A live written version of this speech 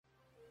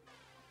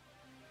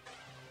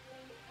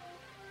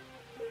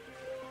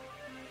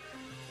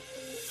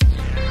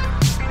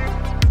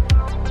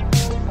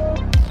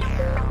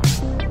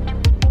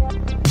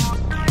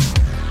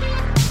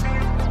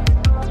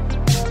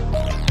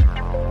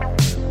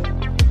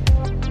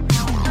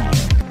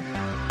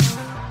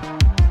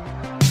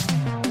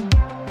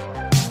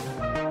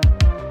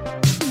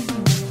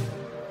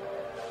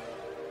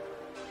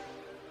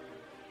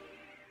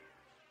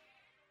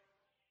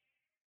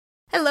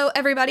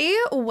everybody.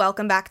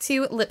 Welcome back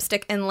to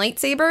Lipstick and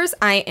Lightsabers.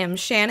 I am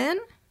Shannon.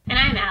 And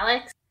I'm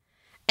Alex.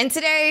 And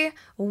today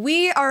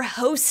we are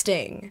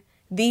hosting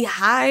the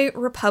High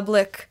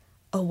Republic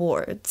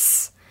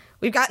Awards.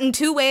 We've gotten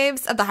 2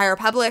 waves of the High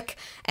Republic,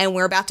 and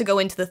we're about to go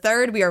into the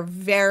 3rd. We are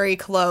very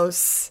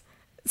close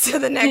to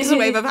the next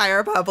wave of High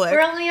Republic.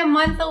 We're only a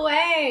month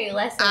away.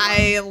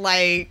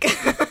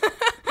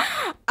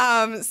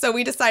 So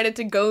we decided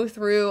to go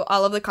through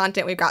all of the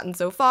content we've gotten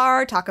so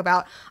far, talk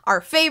about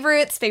our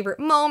favorites, favorite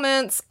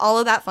moments, all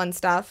of that fun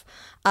stuff.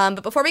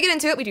 But before we get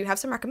into it, we do have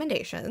some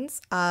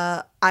recommendations.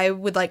 I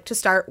would like to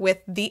start with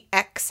The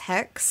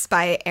Ex-Hex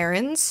by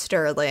Erin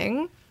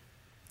Sterling.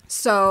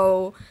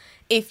 So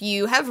if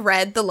you have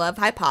read The Love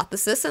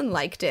Hypothesis and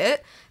liked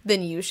it,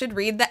 then you should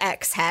read The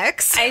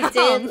Ex-Hex.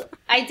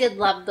 I did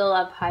love The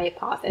Love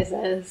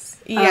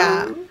Hypothesis.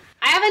 Yeah.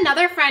 I have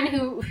another friend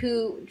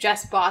who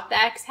just bought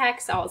The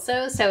Ex-Hex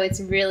also, so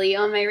it's really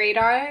on my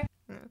radar.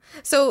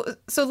 So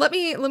let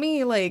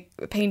me like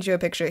paint you a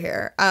picture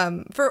here.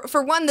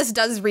 For one, this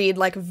does read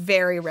like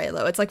very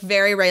Reylo. It's like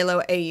very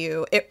Reylo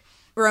AU. It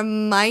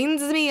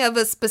reminds me of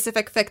a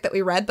specific fic that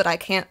we read, but I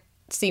can't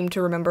seem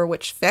to remember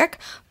which fic.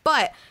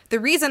 But the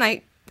reason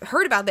I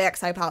heard about the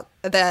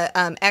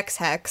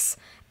Ex-Hex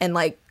and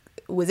like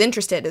was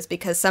interested is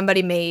because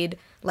somebody made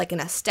like an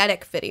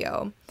aesthetic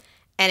video.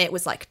 And it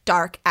was like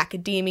dark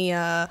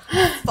academia,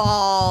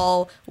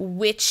 fall,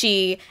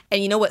 witchy.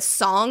 And you know what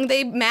song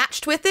they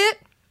matched with it?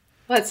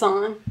 What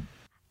song?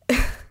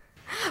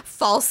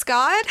 False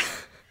God.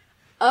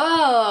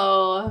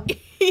 Oh.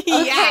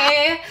 Yeah.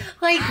 Okay.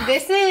 Like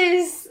this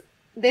is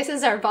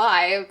our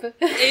vibe.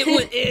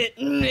 It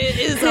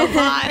is a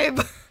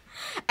vibe.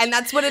 And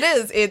that's what it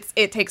is.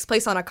 It takes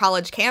place on a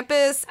college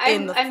campus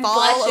in the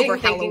fall over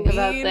Halloween.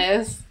 About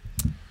this.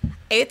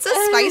 It's a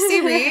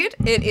spicy read.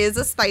 It is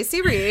a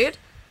spicy read.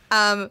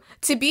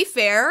 To be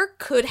fair,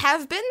 could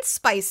have been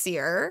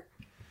spicier.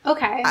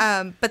 Okay.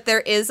 But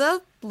there is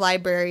a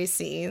library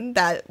scene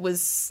that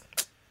was,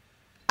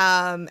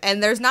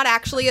 and there's not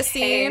actually a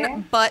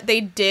scene, but they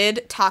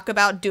did talk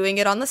about doing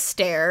it on the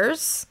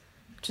stairs,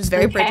 which is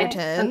very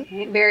Bridgerton.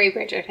 Okay. Very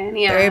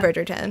Bridgerton, yeah. Very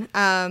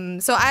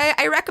Bridgerton. So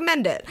I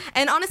recommend it.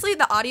 And honestly,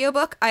 the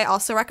audiobook I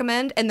also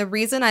recommend, and the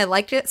reason I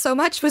liked it so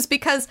much was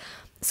because,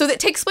 so it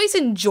takes place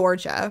in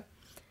Georgia.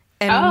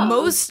 And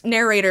most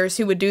narrators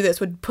who would do this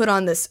would put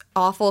on this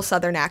awful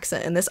Southern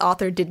accent, and this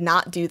author did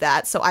not do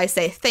that. So I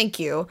say thank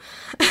you.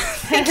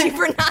 Thank you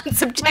for not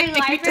subjecting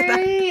me to that. My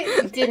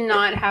library did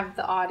not have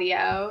the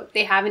audio.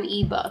 They have an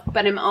ebook,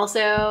 but I'm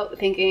also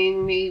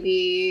thinking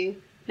maybe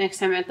next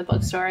time at the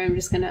bookstore, I'm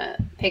just going to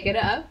pick it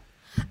up.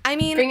 I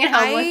mean, bring it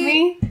home with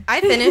me. I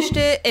finished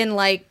it in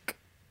like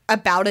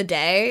about a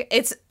day.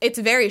 It's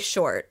very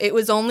short. It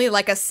was only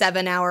like a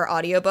 7-hour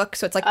audiobook,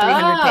 so it's like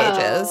 300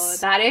 pages.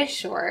 That is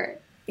short.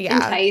 Yeah.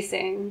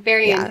 Enticing.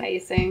 Very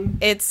enticing.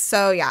 It's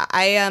so, yeah,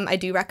 I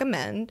do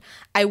recommend.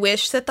 I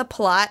wish that the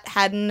plot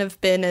hadn't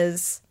have been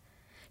as...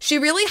 She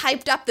really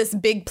hyped up this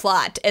big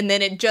plot, and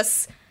then it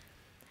just...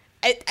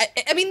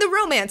 I mean, the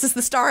romance is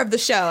the star of the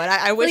show, and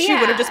I wish she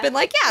would have just been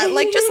like,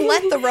 just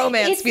let the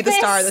romance be the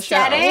star of the show.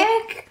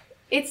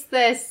 It's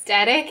the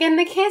aesthetic and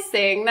the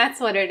kissing. That's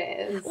what it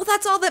is. Well,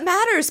 that's all that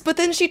matters, but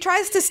then she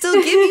tries to still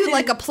give you,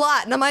 like, a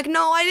plot, and I'm like,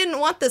 no, I didn't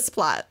want this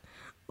plot.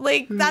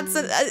 Like,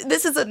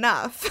 this is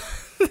enough.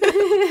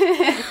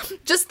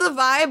 Just the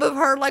vibe of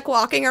her like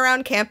walking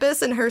around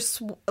campus and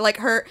she's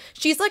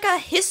like a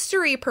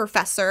history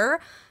professor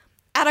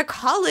at a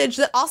college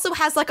that also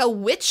has like a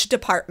witch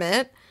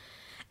department,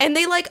 and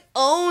they like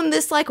own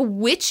this like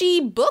witchy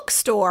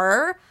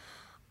bookstore.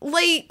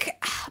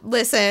 Like,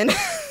 listen,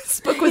 this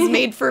book was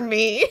made for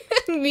me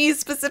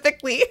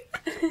specifically.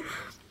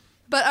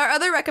 But our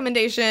other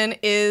recommendation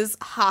is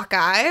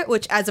Hawkeye,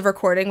 which as of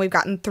recording we've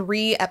gotten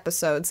 3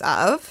 episodes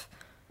of.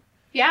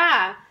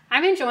 Yeah.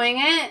 I'm enjoying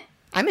it.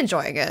 I'm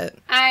enjoying it.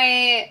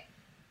 I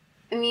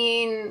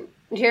mean,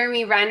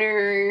 Jeremy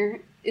Renner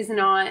is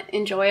not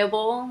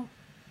enjoyable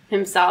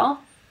himself.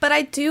 But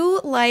I do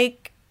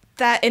like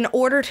that in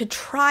order to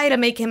try to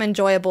make him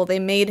enjoyable, they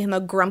made him a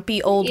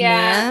grumpy old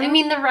man. Yeah, I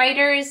mean, the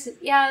writers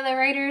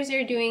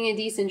are doing a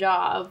decent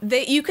job.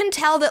 You can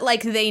tell that,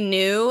 like, they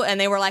knew,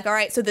 and they were like, all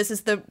right, so this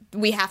is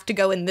we have to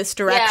go in this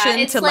direction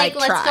it's to, like,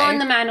 try. Let's go in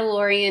the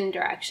Mandalorian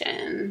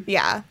direction.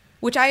 Yeah.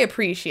 Which I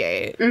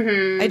appreciate.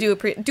 Mm-hmm. I do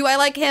appreciate. Do I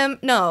like him?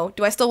 No.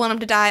 Do I still want him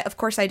to die? Of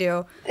course I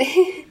do.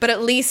 But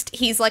at least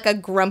he's like a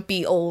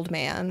grumpy old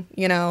man,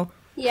 you know?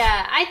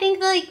 Yeah, I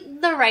think like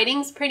the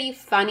writing's pretty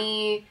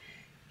funny.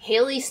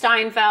 Haley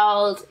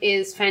Steinfeld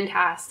is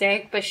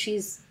fantastic, but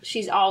she's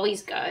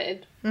always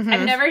good. Mm-hmm.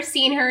 I've never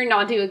seen her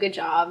not do a good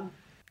job.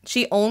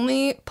 She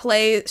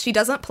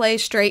doesn't play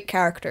straight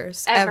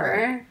characters.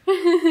 Ever.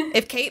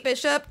 If Kate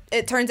Bishop,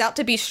 it turns out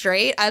to be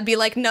straight, I'd be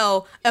like,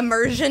 no,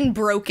 immersion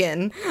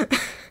broken.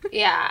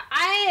 Yeah.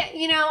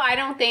 I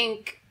don't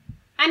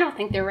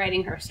think they're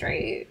writing her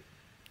straight.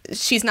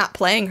 She's not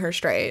playing her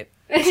straight.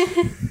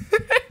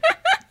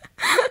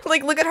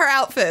 Like, look at her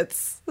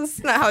outfits. This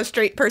is not how a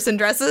straight person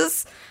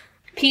dresses.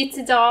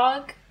 Pizza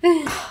dog.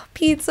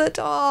 Pizza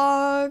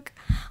dog.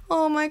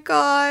 Oh my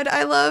god,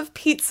 I love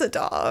Pizza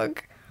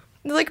Dog.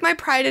 Like, my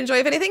pride and joy.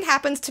 If anything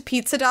happens to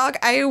Pizza Dog,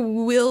 I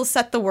will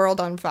set the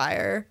world on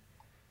fire.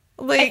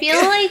 Like, I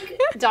feel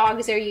like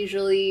dogs are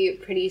usually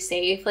pretty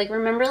safe. Like,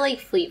 remember, like,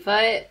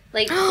 Fleetfoot?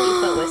 Like,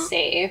 Fleetfoot was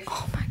safe.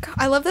 Oh my god.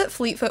 I love that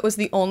Fleetfoot was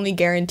the only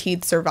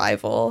guaranteed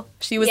survival.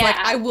 She was like,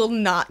 I will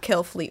not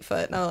kill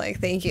Fleetfoot. And I'm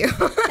like, thank you.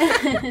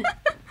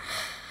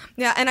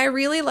 Yeah, and I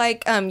really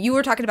like, you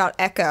were talking about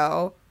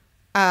Echo.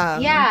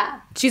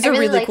 Yeah. She's a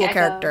really cool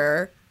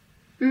character.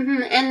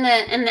 Mm-hmm.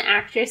 And the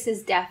actress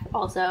is deaf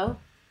also,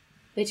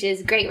 which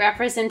is great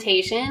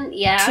representation.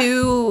 Yeah.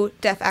 2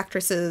 deaf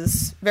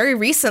actresses very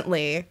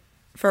recently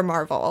for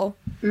Marvel.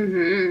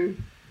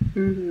 Mm-hmm.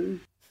 Mm-hmm.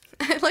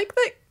 I like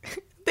that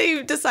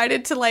they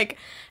decided to, like,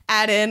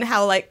 add in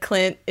how, like,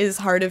 Clint is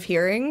hard of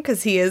hearing,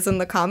 because he is in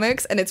the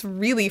comics, and it's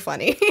really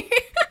funny.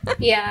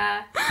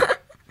 Yeah.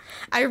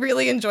 I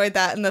really enjoyed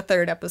that in the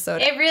 3rd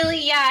episode. It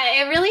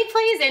really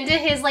plays into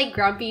his, like,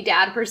 grumpy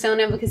dad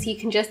persona, because he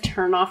can just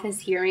turn off his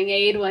hearing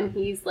aid when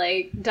he's,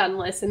 like, done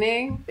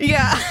listening.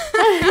 Yeah.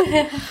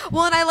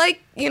 Well, and I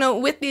like, you know,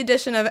 with the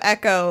addition of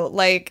Echo,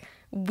 like,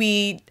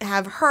 we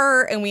have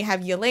her and we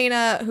have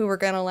Yelena, who are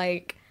gonna,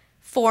 like,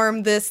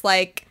 form this,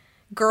 like,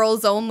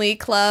 girls-only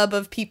club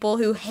of people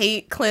who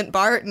hate Clint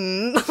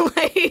Barton.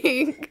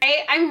 Like,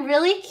 I'm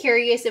really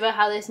curious about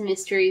how this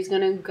mystery is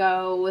gonna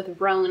go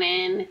with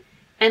Ronan.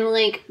 And,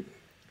 like,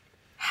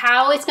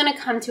 how it's going to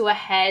come to a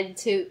head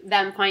to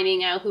them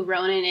finding out who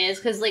Ronan is.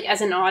 Because, like, as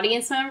an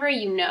audience member,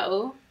 you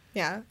know.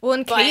 Yeah. Well,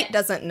 and Kate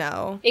doesn't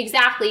know.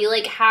 Exactly.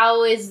 Like,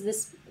 how is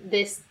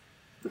this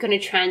going to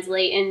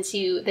translate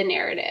into the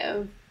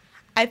narrative?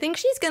 I think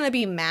she's going to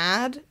be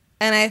mad.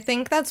 And I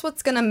think that's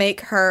what's going to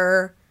make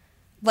her,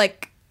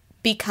 like,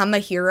 become a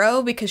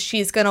hero. Because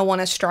she's going to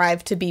want to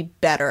strive to be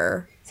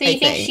better. So you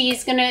think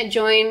she's going to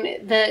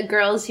join the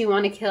girls who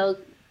want to kill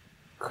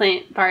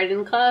Clint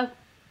Barton Club?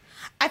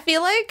 I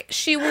feel like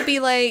she will be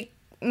like,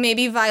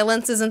 maybe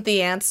violence isn't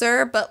the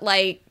answer, but,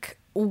 like,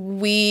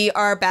 we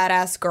are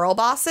badass girl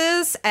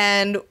bosses,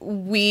 and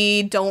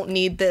we don't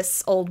need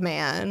this old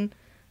man.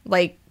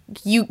 Like,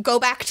 you go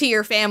back to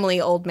your family,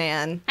 old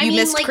man. You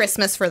missed, like,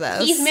 Christmas for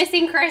this. He's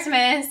missing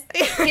Christmas.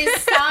 His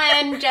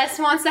son just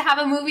wants to have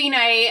a movie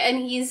night,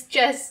 and he's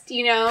just,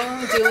 you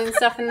know, doing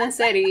stuff in the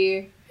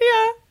city.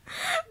 Yeah.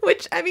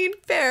 Which, I mean,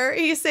 fair.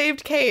 He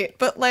saved Kate,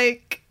 but,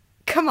 like,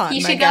 come on,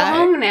 you should go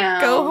home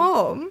now. Go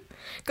home.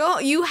 Go.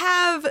 You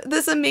have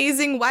this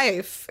amazing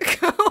wife.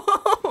 Go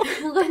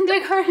home.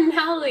 Linda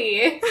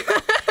Cardinelli.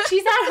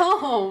 She's at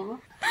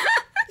home.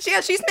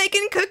 Yeah, she's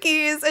making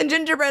cookies and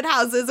gingerbread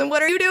houses. And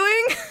what are you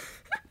doing?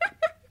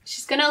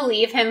 She's gonna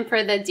leave him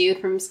for the dude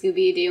from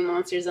Scooby-Doo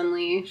Monsters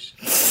Unleashed.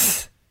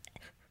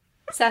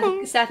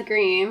 Seth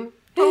Green.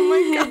 Oh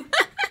my god.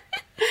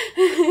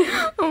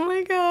 Oh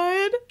my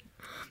god.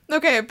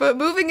 Okay, but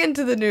moving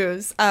into the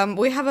news,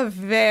 we have a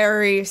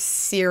very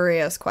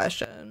serious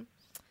question.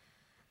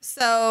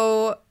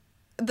 So,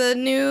 the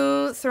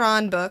new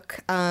Thrawn book,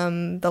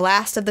 the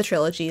last of the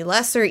trilogy,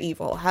 Lesser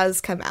Evil, has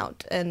come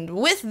out. And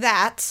with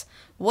that,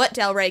 what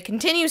Del Rey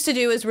continues to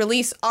do is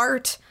release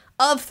art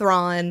of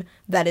Thrawn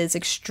that is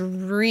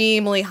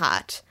extremely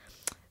hot.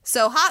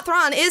 So, Hot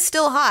Thrawn is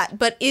still hot,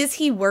 but is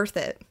he worth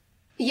it?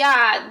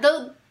 Yeah,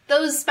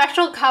 those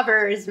special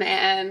covers,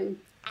 man.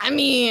 I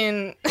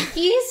mean...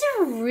 He's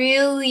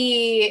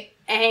really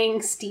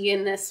angsty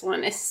in this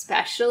one,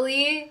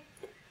 especially.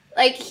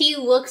 Like, he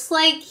looks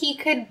like he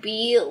could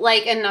be,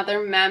 like,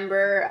 another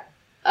member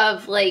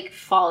of, like,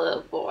 Fall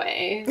Out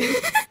Boy.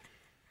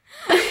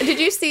 Did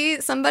you see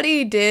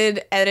somebody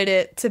did edit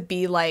it to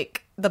be,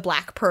 like, the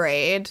Black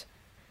Parade?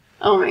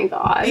 Oh my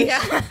god.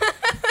 Yeah.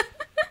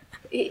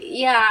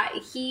 Yeah,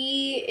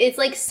 it's,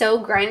 like,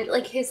 so grungy.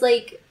 Like, his,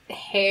 like,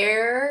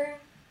 hair...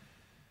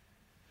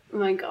 Oh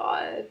my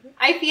god.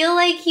 I feel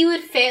like he would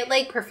fit,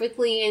 like,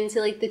 perfectly into,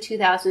 like, the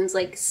 2000s,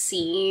 like,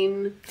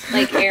 scene,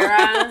 like,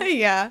 era.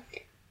 Yeah.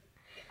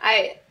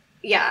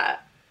 Yeah.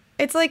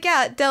 It's like,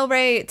 yeah, Del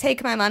Rey,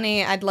 take my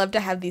money. I'd love to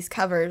have these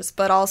covers.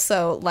 But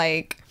also,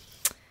 like,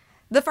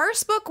 the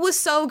first book was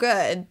so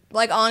good.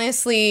 Like,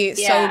 honestly,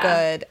 so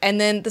good.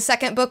 And then the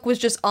second book was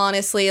just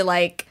honestly,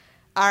 like,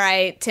 all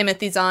right,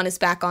 Timothy Zahn is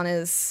back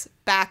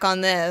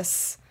on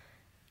this.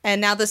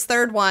 And now this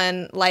third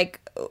one, like,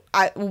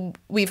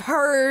 we've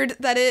heard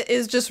that it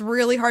is just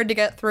really hard to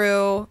get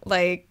through.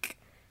 Like,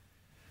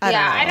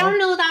 I don't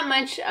know that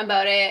much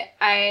about it.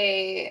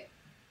 I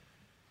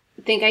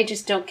think I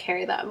just don't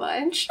care that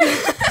much.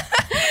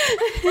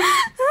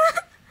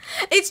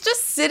 It's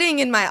just sitting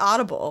in my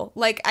Audible.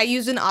 Like, I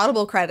used an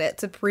Audible credit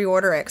to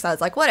pre-order it because I was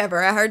like,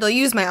 whatever, I hardly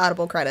use my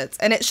Audible credits.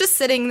 And it's just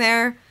sitting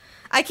there.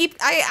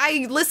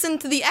 I listen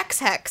to the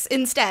X-Hex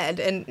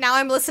instead, and now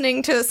I'm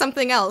listening to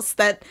something else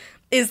that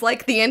is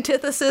like the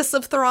antithesis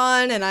of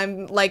Thrawn, and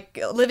I'm like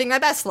living my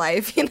best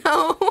life, you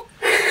know?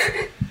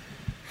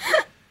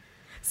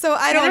 So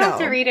I don't know. I'll have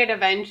to read it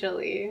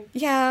eventually.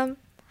 Yeah.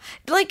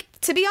 Like,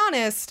 to be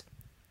honest,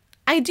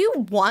 I do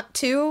want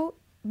to,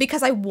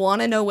 because I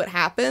want to know what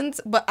happens,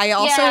 but I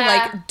also,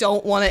 like,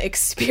 don't want to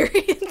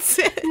experience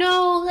it.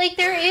 No, like,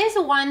 there is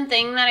one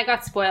thing that I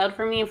got spoiled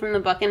for me from the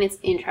book, and it's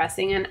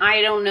interesting, and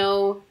I don't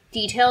know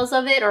details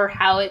of it or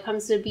how it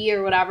comes to be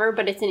or whatever,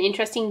 but it's an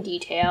interesting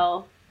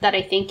detail that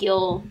I think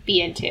you'll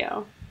be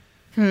into.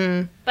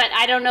 But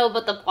I don't know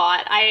about the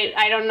plot.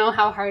 I don't know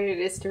how hard it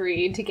is to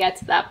read to get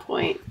to that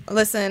point.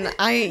 Listen,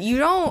 you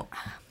don't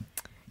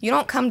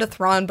come to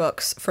Thrawn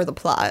books for the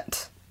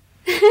plot.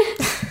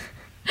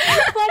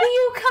 What do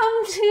you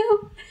come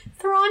to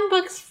Thrawn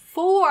books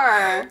for?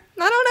 I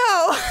don't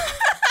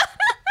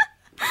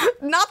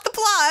know. Not the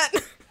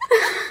plot.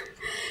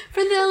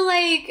 For the,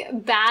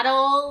 like,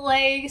 battle,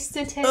 like,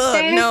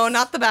 statistics? No,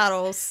 not the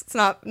battles. It's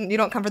not. You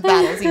don't come for the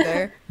battles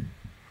either.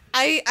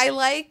 I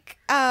like,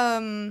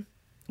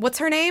 what's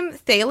her name?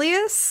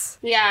 Thalias?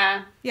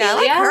 Yeah. Yeah, I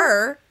like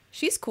her.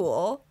 She's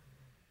cool.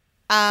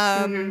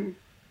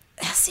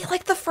 See,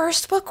 like, the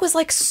first book was,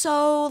 like,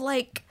 so,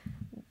 like,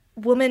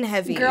 woman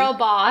heavy. Girl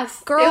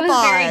boss. Girl it was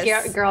boss.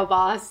 Very girl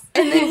boss.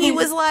 And then he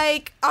was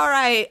like, all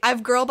right,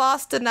 I've girl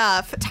bossed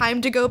enough.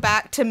 Time to go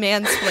back to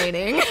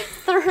mansplaining.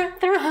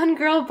 Thrawn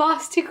girl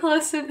boss too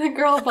close to the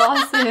girl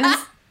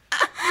bosses.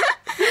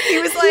 He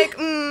was like,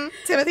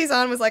 Timothy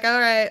Zahn was like, all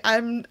right,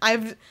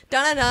 I've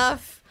done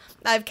enough.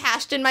 I've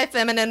cashed in my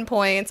feminine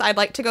points. I'd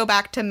like to go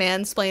back to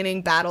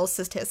mansplaining battle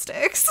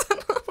statistics. I'm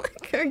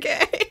like,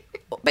 okay.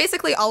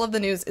 Basically, all of the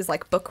news is,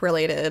 like,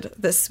 book-related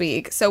this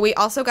week. So we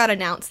also got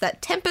announced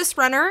that Tempest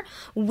Runner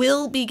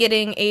will be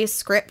getting a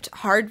script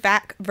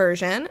hardback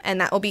version,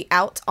 and that will be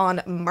out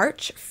on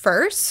March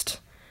 1st.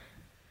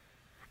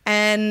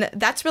 And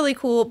that's really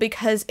cool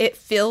because it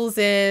fills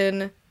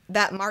in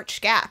that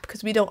March gap,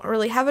 because we don't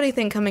really have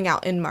anything coming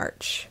out in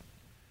March.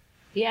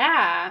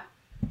 Yeah.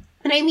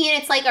 And I mean,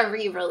 it's like a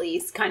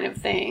re-release kind of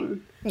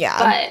thing. Yeah.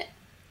 But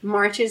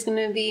March is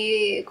going to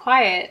be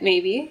quiet,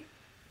 maybe.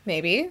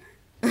 Maybe.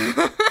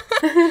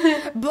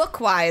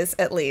 Book-wise,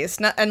 at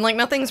least. And, like,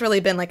 nothing's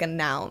really been, like,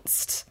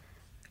 announced.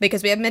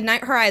 Because we have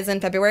Midnight Horizon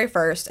February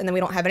 1st, and then we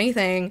don't have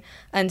anything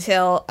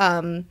until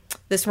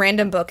this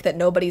random book that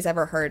nobody's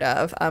ever heard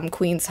of,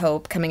 Queen's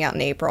Hope, coming out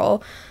in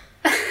April.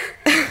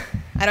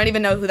 I don't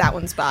even know who that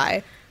one's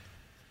by.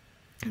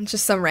 It's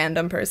just some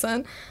random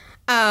person.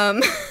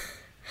 But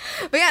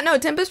yeah, no,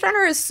 Tempest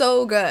Runner is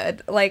so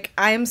good. Like,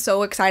 I am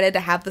so excited to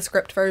have the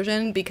script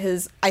version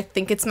because I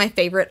think it's my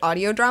favorite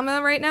audio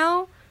drama right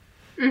now.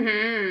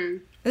 Mm-hmm.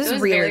 This is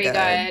very really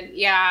good.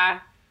 Yeah.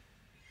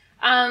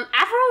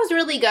 Afro was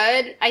really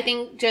good. I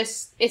think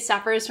just it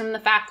suffers from the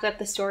fact that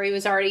the story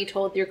was already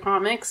told through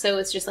comics, so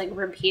it's just, like,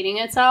 repeating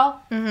itself.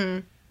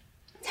 Mm-hmm.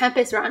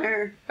 Tempest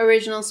Runner,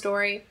 original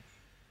story.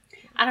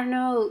 I don't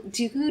know.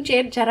 Dooku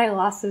Jedi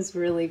Lost is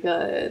really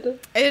good.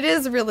 It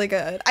is really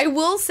good. I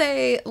will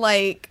say,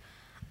 like,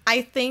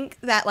 I think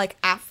that, like,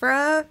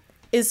 Afra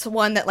is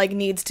one that, like,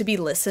 needs to be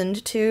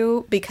listened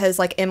to because,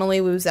 like,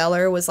 Emily Wu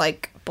Zeller was,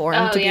 like,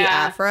 born to be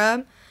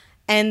Afra.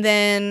 And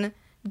then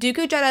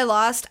Dooku Jedi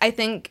Lost, I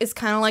think, is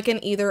kind of like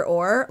an either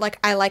or. Like,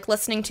 I like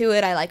listening to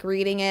it. I like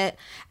reading it.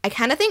 I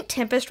kind of think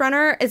Tempest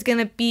Runner is going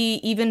to be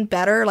even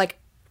better, like,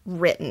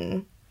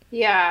 written.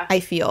 Yeah. I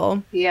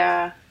feel.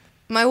 Yeah.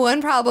 My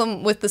one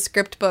problem with the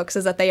script books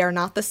is that they are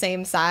not the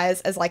same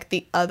size as, like,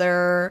 the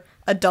other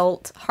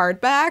adult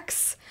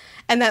hardbacks,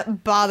 and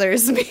that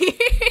bothers me.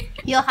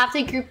 You'll have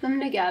to group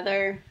them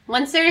together.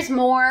 Once there's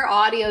more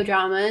audio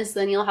dramas,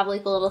 then you'll have,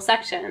 like, a little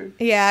section.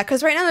 Yeah,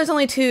 because right now there's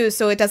only 2,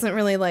 so it doesn't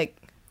really, like,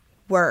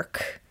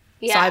 work.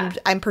 Yeah. So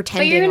I'm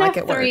pretending like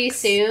it works. But you're gonna have 3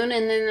 soon,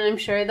 and then I'm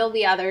sure there'll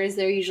be others.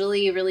 They're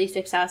usually really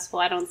successful.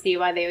 I don't see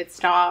why they would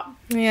stop.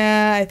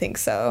 Yeah, I think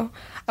so.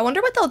 I wonder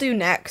what they'll do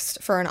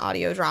next for an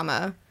audio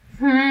drama.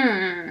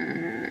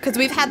 Because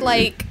we've had,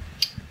 like,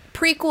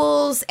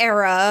 prequels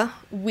era,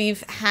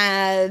 we've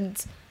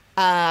had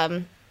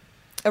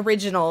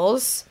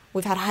originals,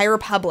 we've had High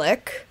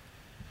Republic.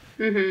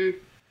 Mm-hmm.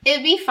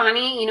 It'd be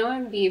funny, you know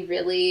what would be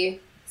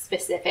really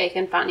specific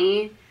and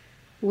funny?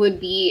 Would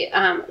be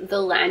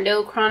the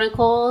Lando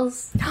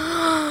Chronicles. You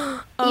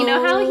know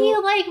how he,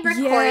 like,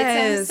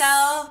 records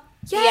himself?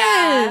 Yes.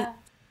 Yeah.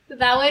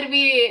 That would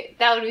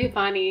be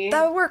funny.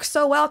 That would work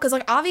so well, because,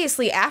 like,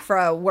 obviously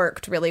Afra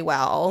worked really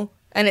well,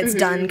 and it's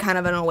done kind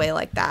of in a way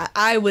like that.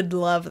 I would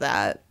love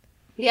that.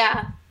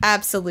 Yeah.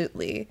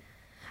 Absolutely.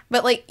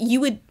 But, like, you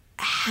would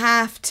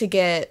have to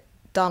get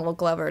Donald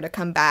Glover to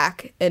come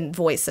back and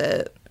voice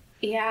it.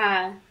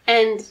 Yeah.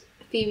 And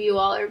Phoebe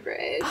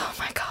Waller-Bridge. Oh,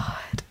 my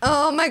God.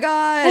 Oh, my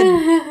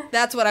God.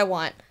 That's what I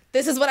want.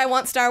 This is what I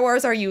want, Star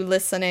Wars. Are you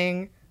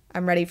listening?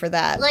 I'm ready for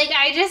that. Like,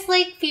 I just,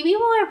 like, Phoebe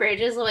Waller-Bridge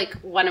is, like,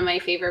 one of my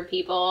favorite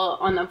people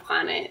on the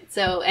planet.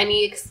 So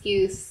any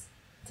excuse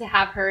to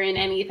have her in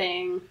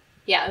anything,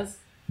 yes.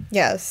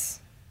 Yes.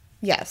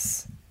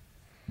 Yes.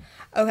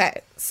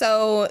 Okay,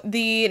 so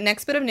the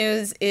next bit of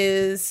news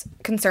is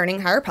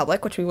concerning High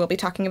Republic, which we will be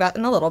talking about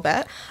in a little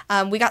bit.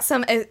 We got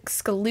some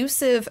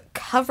exclusive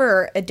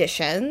cover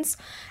editions,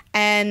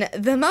 and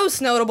the most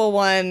notable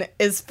one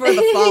is for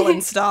the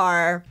Fallen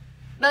Star.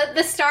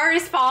 The star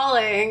is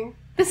falling.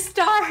 The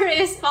star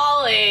is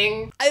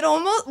falling. It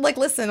almost, like,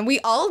 listen, we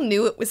all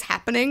knew it was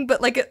happening,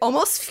 but, like, it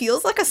almost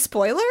feels like a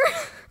spoiler.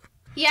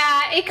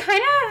 Yeah, it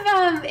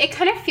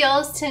kind of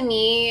feels to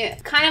me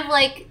kind of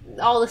like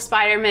all the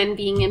Spider-Man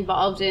being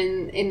involved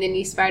in the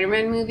new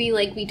Spider-Man movie.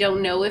 Like, we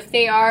don't know if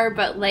they are,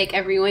 but, like,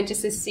 everyone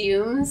just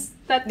assumes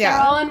that they're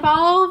all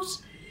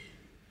involved.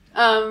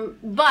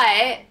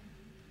 But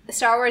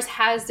Star Wars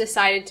has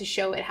decided to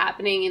show it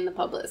happening in the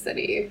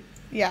publicity.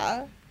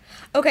 Yeah.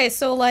 Okay,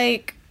 so,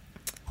 like,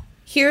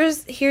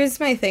 here's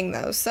my thing,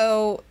 though.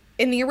 So,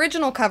 in the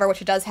original cover, which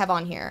it does have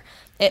on here,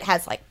 it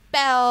has, like,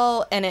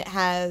 Belle, and it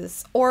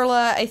has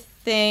Orla, I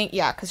think.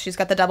 Yeah, because she's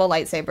got the double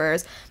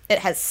lightsabers. It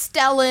has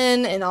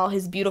Stellan in all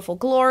his beautiful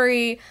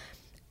glory.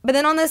 But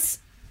then on this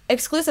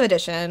exclusive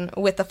edition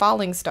with the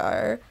Falling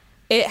Star,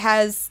 it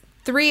has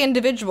 3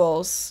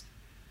 individuals,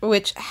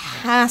 which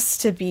has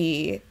to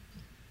be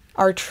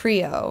our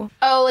trio.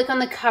 Oh, like on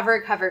the cover.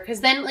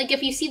 Because then, like,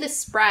 if you see the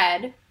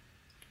spread,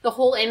 the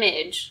whole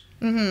image,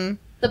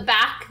 the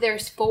back,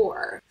 there's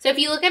 4. So if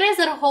you look at it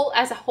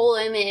as a whole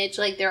image,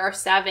 like, there are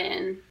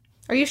 7.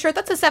 Are you sure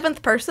that's a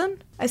 7th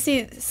person? I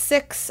see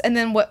 6 and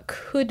then what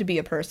could be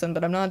a person,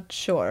 but I'm not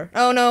sure.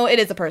 Oh, no, it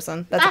is a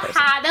person. That's a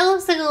person. Hat, that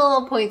looks like a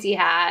little pointy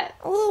hat.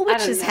 A little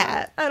witch's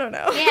hat. I don't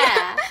know.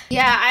 Yeah.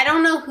 Yeah, I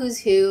don't know who's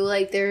who.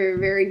 Like, they're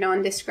very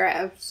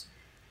nondescript.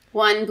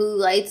 One blue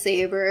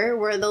lightsaber.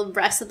 Where the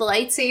rest of the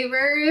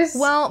lightsabers?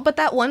 Well, but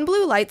that one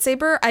blue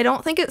lightsaber, I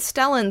don't think it's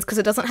Stellan's because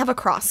it doesn't have a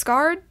cross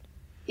guard.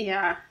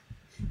 Yeah.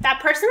 That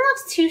person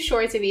looks too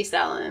short to be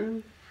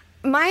Stellan.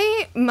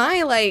 My,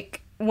 like...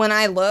 When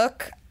I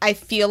look, I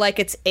feel like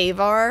it's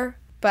Avar,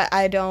 but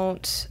I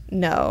don't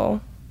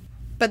know.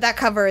 But that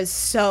cover is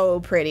so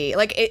pretty.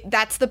 Like,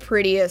 that's the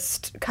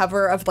prettiest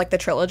cover of, like, the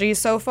trilogy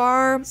so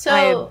far.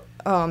 So,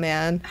 oh,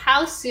 man.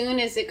 How soon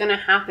is it going to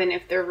happen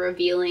if they're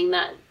revealing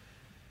that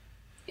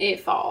it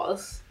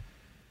falls?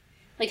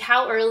 Like,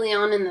 how early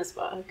on in this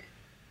book?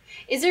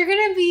 Is there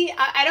going to be...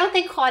 I don't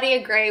think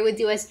Claudia Gray would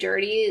do us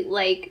dirty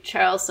like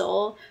Charles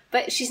Soule,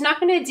 but she's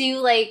not going to do,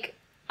 like...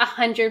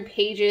 100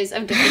 pages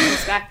of different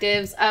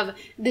perspectives of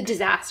the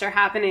disaster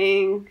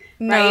happening,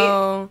 right?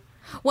 No.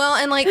 Well,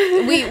 and, like,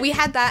 we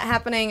had that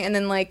happening, and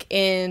then, like,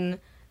 in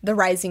The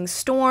Rising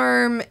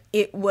Storm,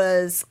 it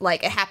was,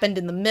 like, it happened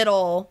in the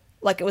middle,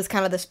 like, it was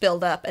kind of this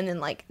build-up, and then,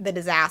 like, the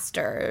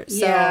disaster.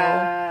 So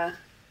yeah.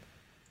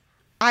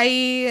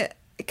 I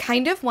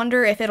kind of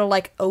wonder if it'll,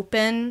 like,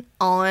 open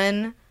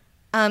on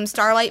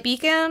Starlight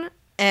Beacon,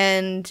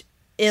 and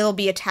it'll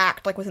be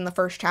attacked, like, within the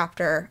first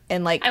chapter,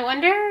 and, like... I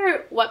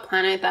wonder what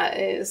planet that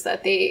is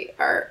that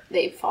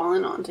they've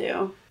fallen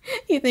onto.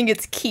 You think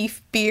it's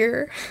Keef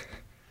Beer?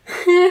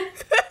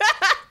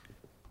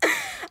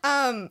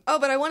 Oh,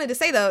 but I wanted to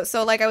say, though,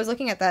 so, like, I was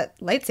looking at that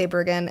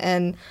lightsaber again,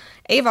 and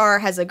Avar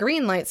has a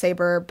green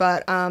lightsaber,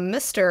 but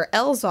Mr.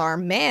 Elzar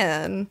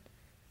Mann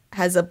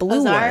has a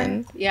blue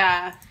one.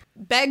 Yeah.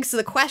 Begs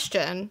the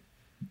question,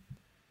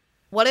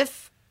 what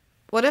if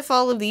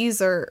all of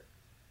these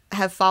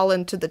have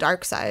fallen to the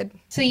dark side?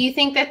 So you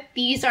think that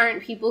these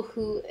aren't people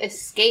who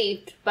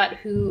escaped, but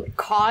who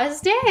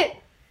caused it?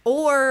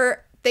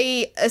 Or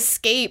they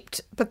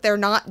escaped, but they're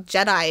not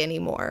Jedi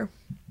anymore.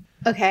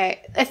 Okay,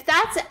 if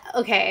that's...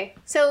 Okay,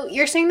 so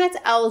you're saying that's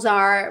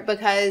Elzar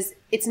because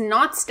it's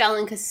not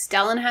Stellan, because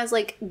Stellan has,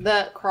 like,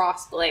 the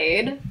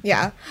crossblade.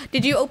 Yeah.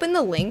 Did you open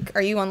the link?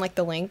 Are you on, like,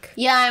 the link?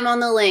 Yeah, I'm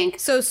on the link.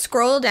 So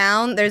scroll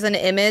down, there's an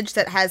image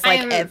that has,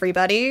 like,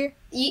 everybody.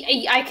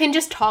 I can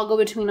just toggle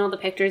between all the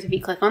pictures if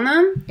you click on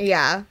them.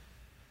 Yeah.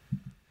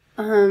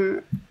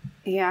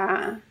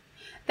 Yeah.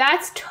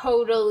 That's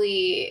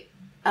totally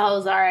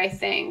Elzar, I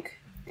think.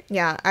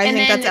 Yeah, I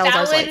think that's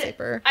Elzar's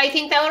lightsaber. I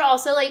think that would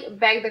also, like,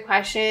 beg the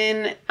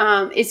question,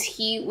 is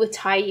he with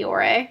Ty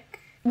Yorick?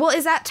 Well,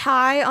 is that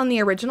Ty on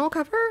the original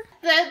cover?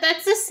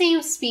 That's the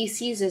same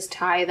species as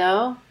Ty,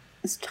 though.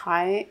 Is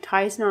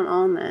Ty's not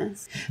on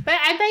this. But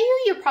I bet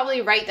you're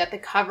probably right that the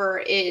cover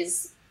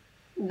is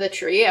the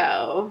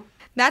trio.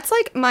 That's,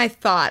 like, my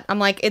thought. I'm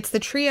like, it's the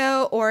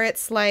trio, or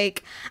it's,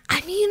 like,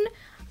 I mean,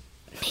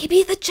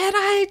 maybe the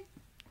Jedi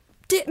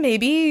did,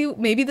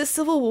 maybe the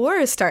Civil War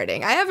is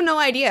starting. I have no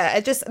idea.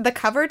 It just, the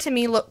cover to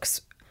me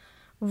looks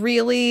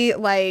really,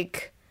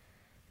 like,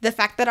 the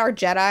fact that our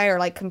Jedi are,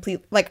 like,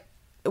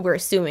 we're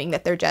assuming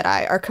that they're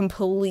Jedi, are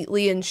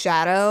completely in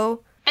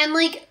shadow. And,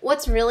 like,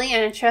 what's really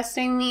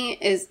interesting me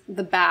is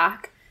the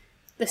back.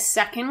 The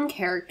second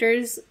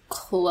character's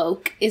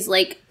cloak is,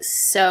 like,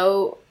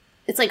 so...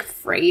 It's, like,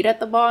 frayed at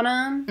the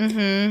bottom.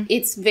 Mm-hmm.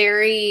 It's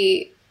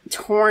very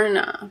torn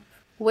up.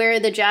 Where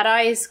the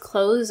Jedi's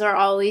clothes are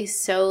always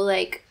so,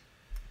 like,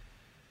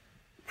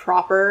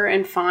 proper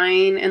and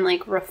fine and,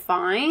 like,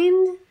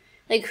 refined.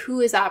 Like,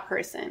 who is that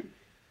person?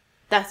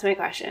 That's my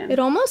question. It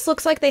almost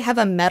looks like they have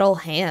a metal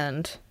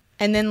hand.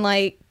 And then,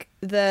 like,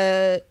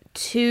 the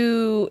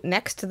two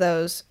next to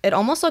those, it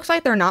almost looks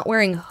like they're not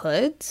wearing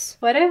hoods.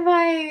 What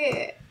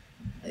if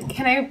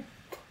Can I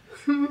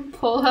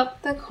pull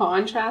up the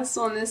contrast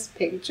on this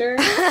picture?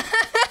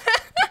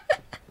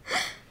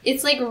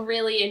 It's, like,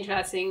 really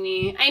interesting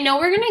me. I know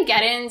we're gonna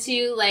get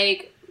into,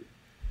 like,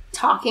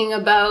 talking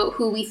about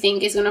who we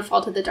think is going to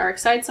fall to the dark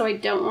side, so I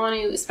don't want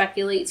to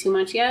speculate too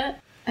much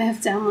yet. I have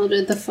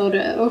downloaded the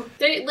photo.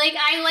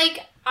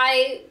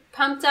 I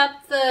pumped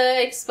up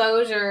the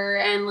exposure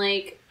and,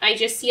 like, I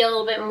just see a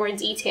little bit more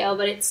detail,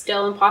 but it's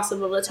still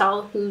impossible to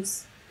tell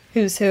who's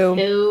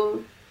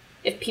who.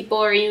 If people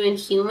are even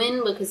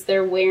human because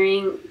they're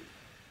wearing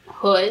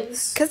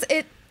hoods. Because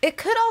it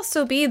could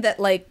also be that,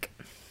 like,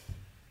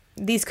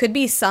 these could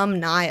be some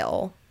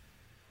Nile.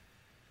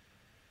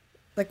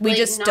 Like, we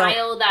just don't...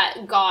 Nile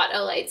that got a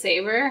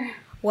lightsaber?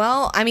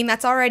 Well, I mean,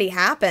 that's already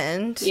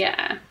happened.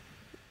 Yeah.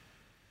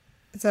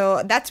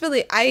 So that's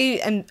really...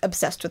 I am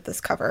obsessed with this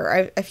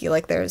cover. I feel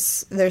like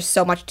there's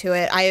so much to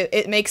it.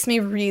 It makes me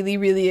really,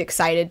 really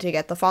excited to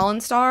get the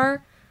Fallen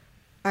Star.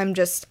 I'm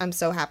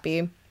so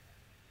happy.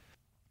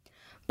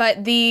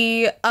 But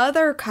the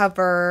other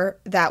cover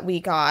that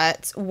we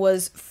got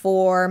was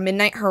for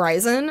Midnight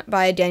Horizon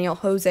by Daniel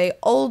Jose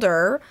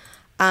Older.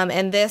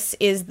 And this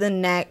is the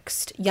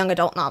next young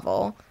adult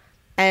novel.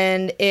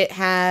 And it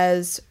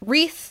has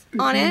Wreath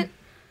on it.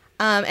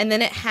 And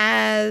then it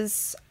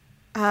has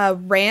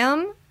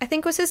Ram, I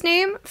think was his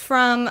name,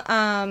 from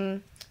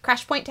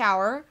Crash Point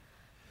Tower.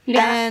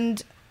 Yeah.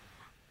 And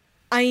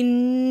I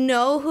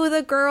know who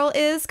the girl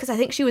is, because I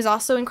think she was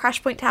also in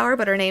Crash Point Tower,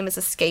 but her name is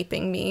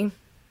escaping me.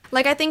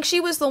 Like, I think she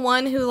was the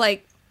one who,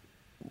 like,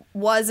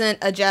 wasn't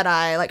a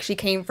Jedi. Like, she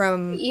came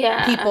from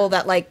people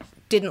that, like,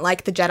 didn't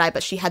like the Jedi,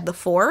 but she had the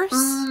Force.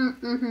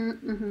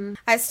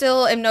 I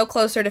still am no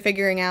closer to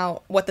figuring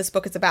out what this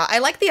book is about. I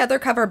like the other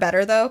cover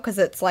better, though, because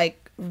it's,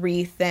 like,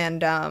 Wreath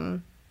and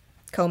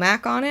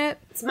Comac on it.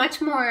 It's much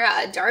more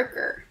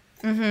darker.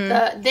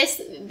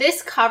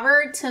 This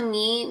cover, to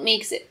me,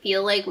 makes it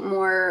feel like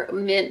more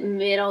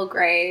middle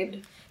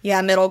grade.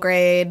 Yeah, middle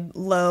grade,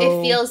 low.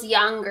 It feels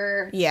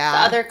younger. Yeah. The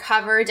other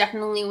cover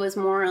definitely was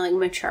more, like,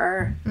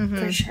 mature,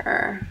 for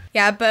sure.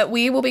 Yeah, but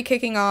we will be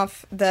kicking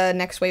off the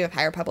next wave of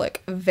High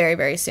Republic very,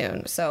 very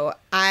soon. So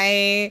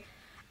out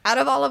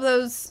of all of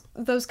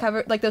those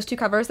cover, like, those two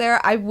covers there,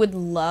 I would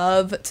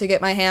love to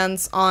get my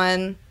hands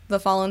on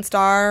the Fallen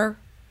Star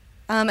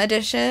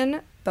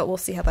edition, but we'll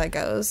see how that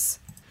goes.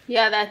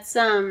 Yeah, that's,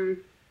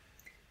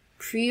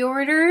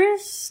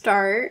 pre-orders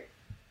start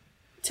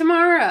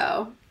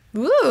tomorrow.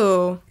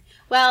 Ooh.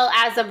 Well,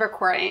 as of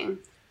recording.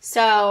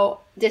 So,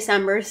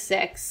 December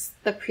 6th,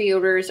 the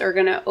pre-orders are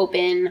going to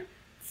open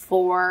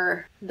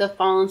for the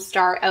Fallen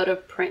Star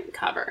out-of-print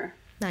cover.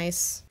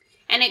 Nice.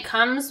 And it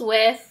comes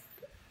with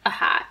a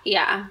hat.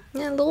 Yeah.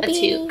 Yeah, a little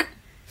toque.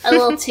 A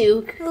little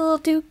toque. A little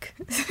toque.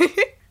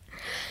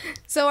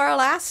 So our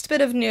last bit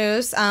of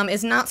news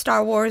is not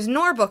Star Wars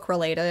nor book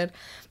related,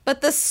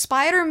 but the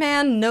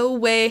Spider-Man No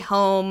Way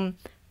Home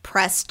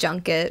press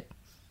junket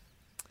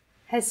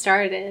has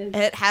started.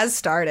 It has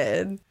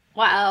started.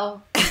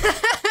 Wow.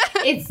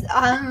 It's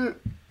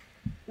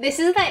this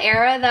is the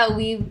era that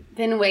we've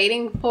been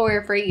waiting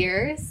for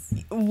years.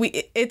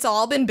 It's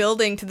all been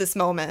building to this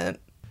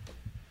moment.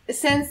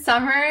 Since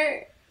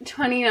summer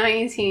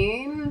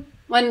 2019,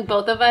 when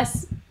both of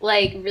us,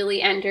 like,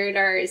 really entered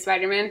our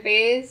Spider-Man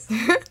phase.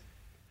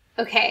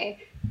 Okay,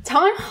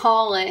 Tom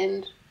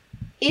Holland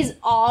is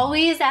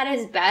always at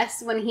his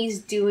best when he's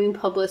doing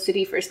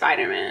publicity for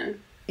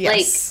Spider-Man.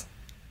 Yes.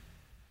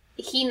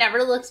 Like, he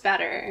never looks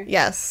better.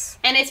 Yes.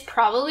 And it's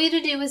probably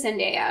to do with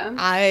Zendaya.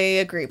 I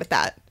agree with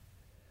that.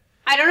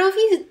 I don't know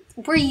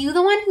if were you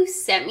the one who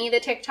sent me the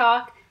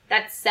TikTok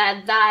that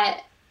said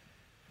that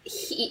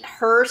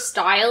her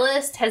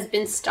stylist has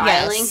been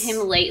styling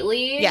him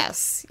lately?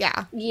 Yes.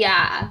 Yeah.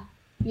 Yeah.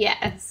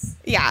 Yes.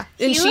 Yeah.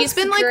 And she's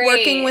been, like,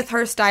 working with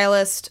her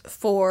stylist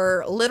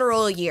for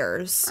literal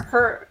years.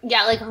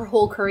 Like, her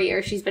whole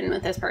career she's been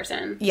with this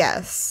person.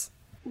 Yes.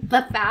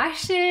 The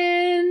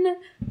fashion,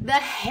 the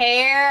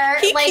hair.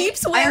 He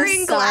keeps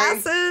wearing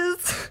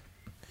glasses.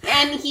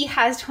 And he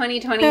has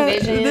 20/20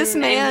 vision. This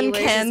man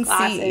can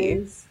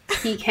see.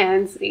 He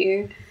can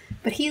see.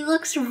 But he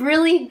looks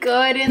really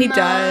good in them. He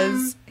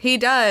does. He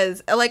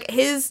does. Like,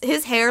 his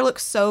hair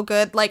looks so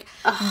good. Like,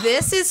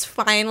 this is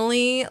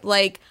finally,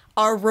 like,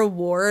 a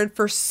reward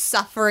for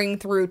suffering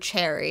through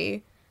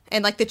Cherry.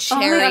 And, like, the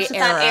Cherry era.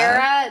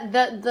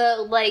 That era,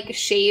 the like,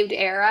 shaved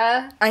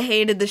era. I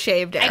hated the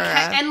shaved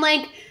era. And,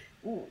 like,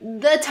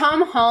 the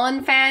Tom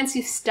Holland fans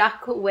who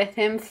stuck with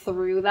him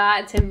through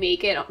that to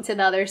make it to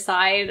the other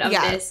side of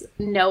this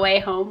No Way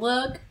Home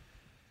look,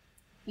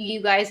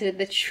 you guys are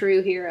the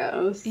true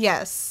heroes.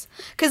 Yes.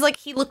 Because, like,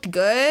 he looked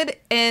good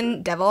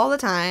in Devil All the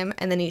Time,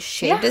 and then he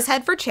shaved his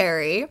head for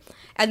Cherry,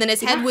 and then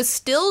his head was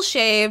still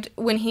shaved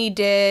when he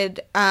did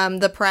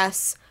the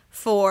press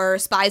for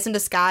Spies in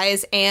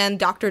Disguise and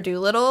Dr.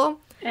 Dolittle.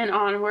 And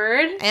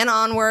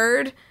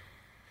Onward.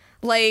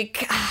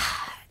 Like,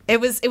 it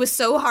was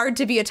so hard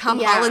to be a Tom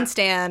Holland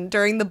stan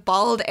during the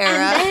bald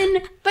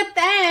era. But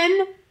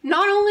then,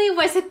 not only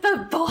was it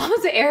the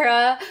bald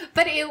era,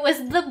 but it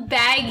was the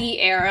baggy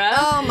era.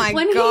 Oh my God.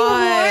 When he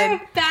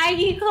wore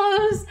baggy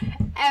clothes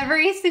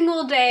every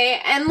single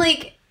day. And,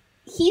 like,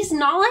 he's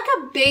not, like,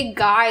 a big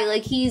guy.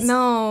 Like, he's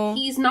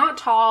not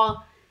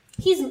tall.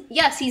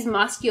 He's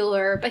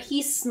muscular, but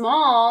he's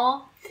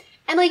small.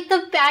 And, like,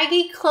 the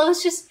baggy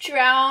clothes just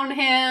drown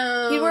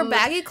him. He'd wear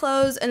baggy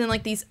clothes and then,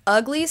 like, these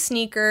ugly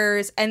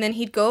sneakers, and then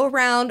he'd go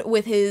around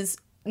with his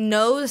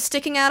nose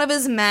sticking out of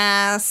his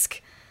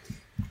mask.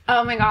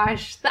 Oh my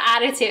gosh, the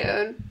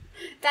attitude.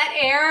 That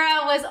era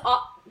was...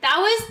 that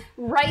was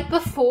right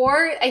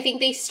before, I think,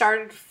 they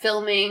started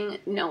filming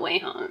No Way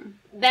Home.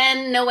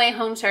 Then No Way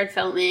Home started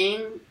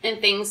filming,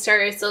 and things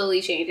started slowly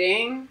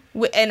changing.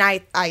 And I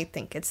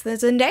think it's the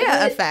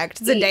Zendaya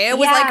effect. Zendaya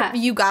was like,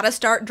 you gotta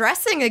start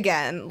dressing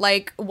again.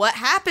 Like, what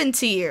happened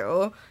to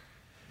you?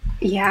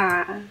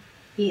 Yeah.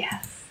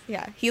 Yes.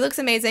 Yeah, he looks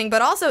amazing,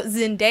 but also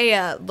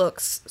Zendaya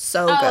looks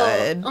so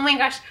good. Oh my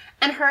gosh.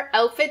 And her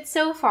outfits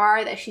so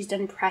far that she's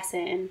done press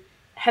in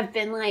have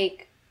been,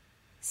 like,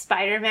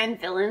 Spider-Man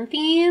villain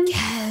themed.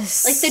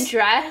 Yes. Like, the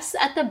dress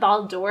at the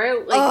Bal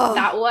d'Or, like,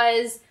 that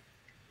was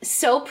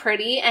so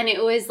pretty, and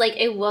it was, like,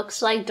 it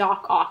looks like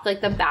Doc Ock.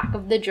 Like, the back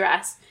of the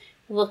dress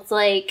looked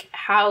like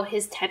how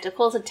his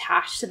tentacles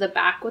attached to the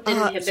back with the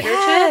inhibitor chip.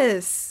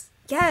 Yes.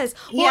 Yes.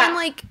 Well, Yeah. and,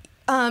 like,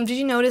 did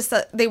you notice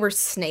that they were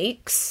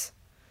snakes?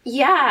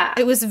 Yeah.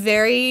 It was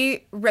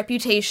very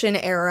Reputation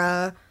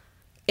era.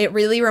 It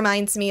really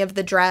reminds me of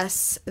the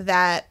dress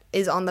that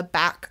is on the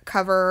back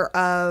cover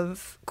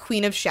of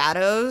Queen of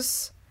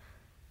Shadows,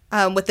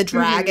 with the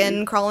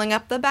dragon crawling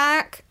up the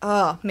back.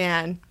 Oh,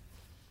 man.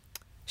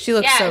 She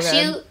looks so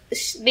good.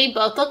 They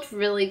both looked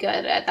really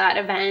good at that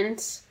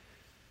event.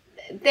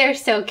 They're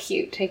so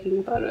cute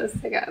taking photos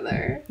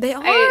together. They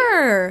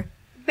are.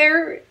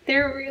 I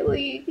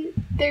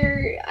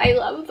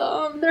love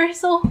them. They're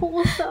so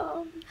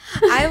wholesome.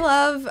 I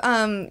love,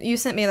 you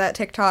sent me that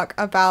TikTok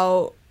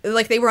about,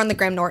 like, they were on the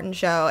Graham Norton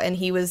show, and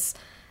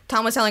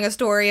Tom was telling a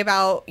story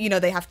about, you know,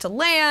 they have to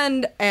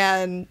land,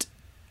 and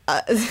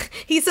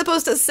he's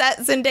supposed to set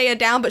Zendaya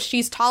down, but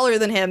she's taller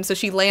than him, so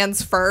she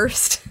lands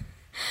first.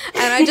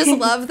 And I just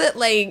love that,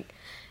 like,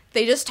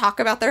 they just talk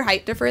about their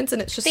height difference,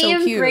 and it's just so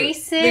cute. They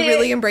embrace it. They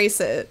really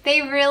embrace it.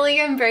 They really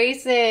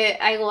embrace it.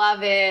 I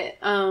love it.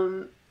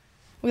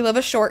 We love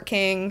a short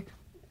king.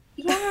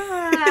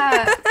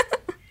 Yeah.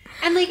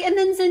 And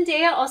then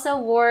Zendaya also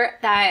wore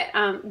that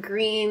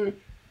green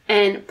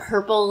and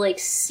purple, like,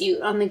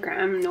 suit on the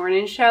Graham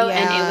Norton show,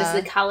 and it was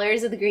the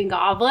colors of the Green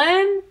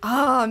Goblin.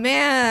 Oh,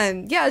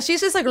 man. Yeah,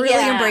 she's just, like,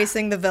 really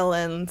embracing the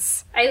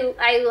villains.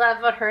 I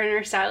love what her and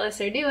her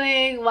stylist are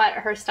doing, what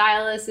her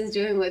stylist is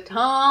doing with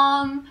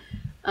Tom.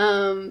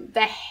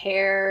 The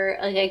hair,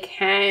 like, I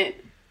can't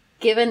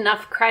give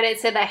enough credit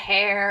to the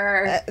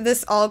hair.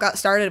 This all got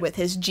started with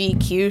his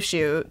GQ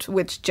shoot,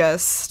 which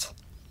just...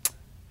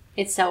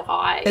 It's so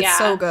hot. It's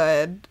so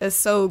good. It's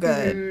so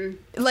good.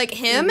 Mm-hmm. Like,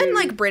 him and,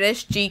 like,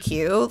 British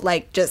GQ,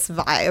 like, just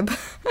vibe.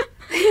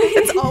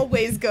 It's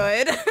always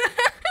good.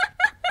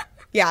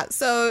 Yeah,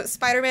 so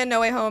Spider-Man No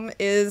Way Home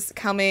is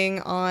coming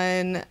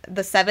on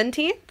the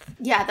 17th.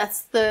 Yeah,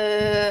 that's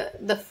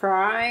the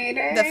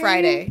Friday. The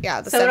Friday,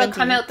 yeah. So 17th. It'll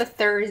come out the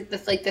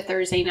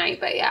Thursday night,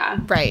 but yeah.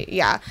 Right,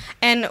 yeah.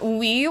 And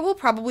we will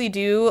probably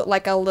do,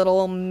 like, a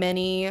little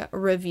mini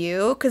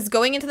review, because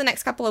going into the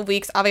next couple of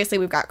weeks, obviously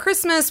we've got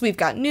Christmas, we've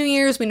got New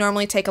Year's, we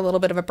normally take a little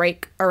bit of a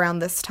break around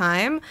this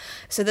time.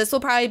 So this will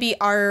probably be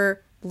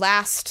our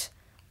last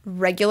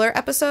regular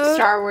episode.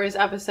 Star Wars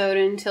episode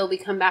until we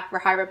come back for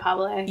High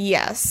Republic.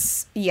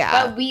 Yes,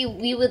 yeah. But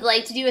we would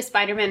like to do a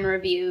Spider-Man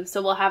review,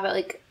 so we'll have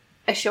a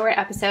short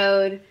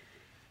episode.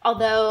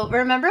 Although,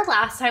 remember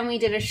last time we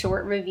did a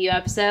short review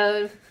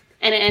episode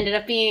and it ended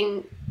up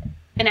being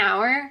an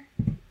hour?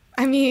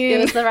 I mean... It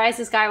was The Rise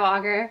of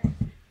Skywalker.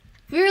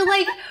 We were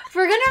like,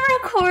 we're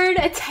gonna record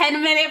a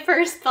 10-minute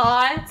first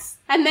thoughts,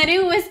 and then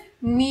it was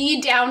me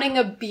downing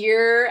a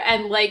beer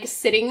and, like,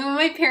 sitting in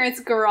my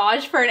parents'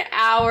 garage for an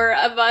hour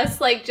of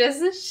us, like,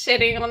 just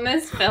shitting on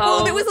this film.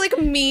 Well, it was, like,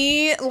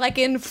 me, like,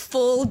 in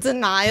full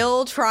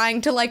denial,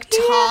 trying to, like,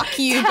 talk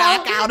you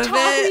back out of it.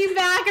 Talk me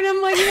back, and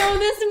I'm like, no,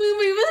 this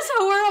movie was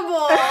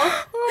horrible.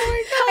 Oh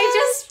my God. I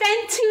just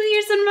spent 2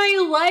 years in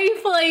my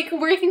life,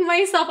 like, working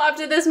myself up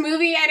to this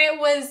movie, and it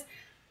was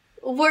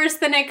worse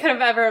than I could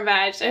have ever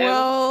imagined.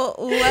 Well,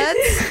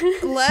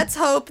 let's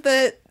hope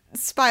that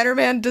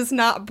Spider-Man does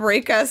not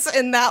break us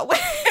in that way.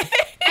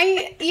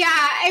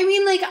 I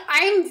mean, like,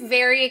 I'm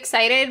very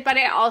excited, but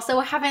I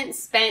also haven't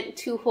spent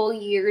 2 whole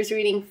years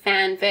reading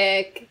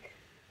fanfic.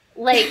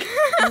 Like,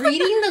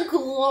 reading the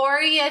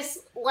glorious,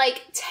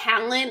 like,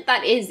 talent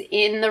that is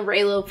in the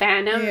Reylo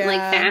fandom,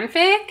 like,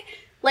 fanfic.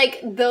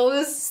 Like,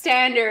 those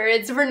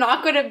standards were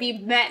not going to be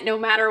met no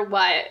matter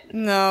what.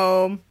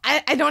 No.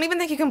 I don't even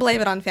think you can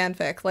blame it on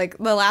fanfic. Like,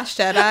 The Last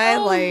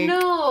Jedi,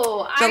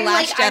 The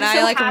Last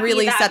Jedi, so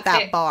really set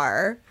that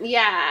bar.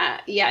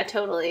 Yeah,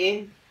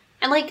 totally.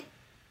 And, like,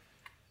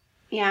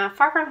 yeah,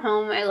 Far From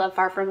Home, I love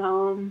Far From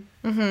Home.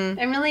 Mm-hmm.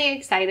 I'm really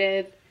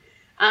excited.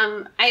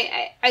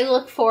 I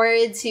look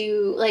forward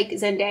to, like,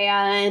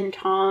 Zendaya and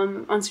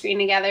Tom on screen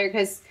together,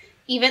 because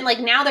even, like,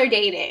 now they're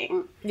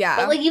dating. Yeah.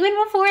 But, like, even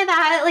before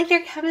that, like,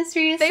 their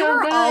chemistry is so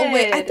good.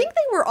 I think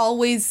they were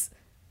always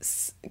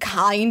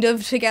kind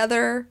of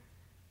together,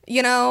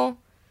 you know?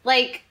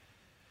 Like,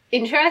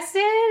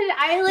 interested.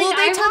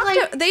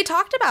 They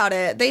talked about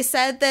it. They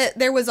said that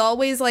there was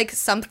always like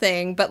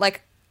something, but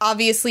like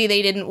obviously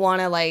they didn't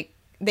want to like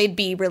they'd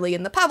be really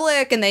in the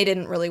public and they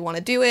didn't really want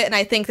to do it. And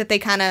I think that they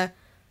kind of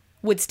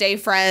would stay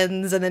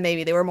friends and then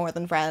maybe they were more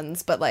than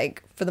friends, but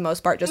like for the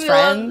most part just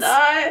friends.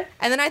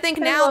 And then I think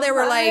now they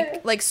were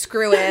like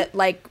screw it,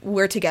 like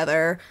we're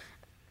together.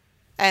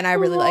 And I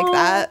really like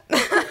that.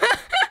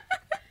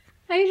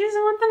 I just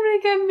want them to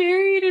get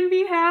married and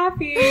be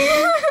happy.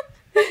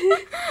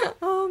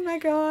 Oh my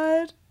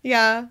god.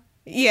 Yeah.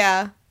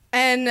 Yeah.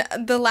 And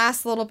the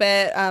last little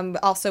bit,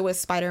 also with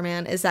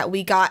Spider-Man, is that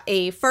we got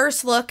a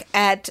first look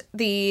at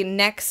the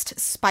next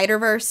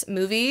Spider-Verse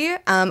movie,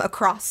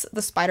 Across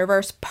the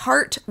Spider-Verse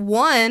Part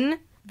 1.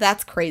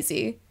 That's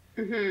crazy.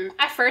 Mm-hmm.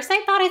 At first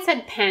I thought it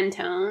said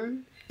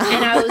Pantone,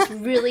 and I was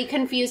really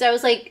confused. I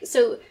was like,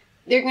 so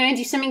they're going to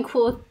do something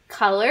cool with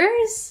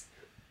colors?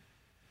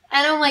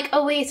 And I'm like,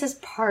 oh wait, it says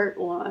Part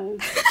 1.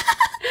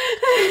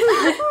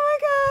 Oh my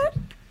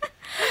god.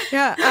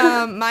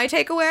 Yeah, my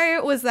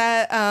takeaway was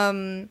that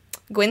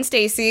Gwen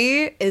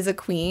Stacy is a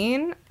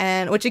queen,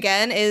 and which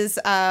again is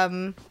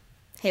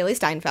Haley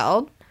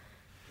Steinfeld,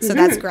 so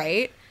that's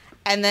great.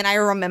 And then I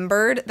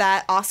remembered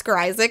that Oscar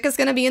Isaac is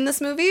going to be in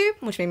this movie,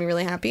 which made me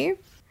really happy.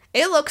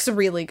 It looks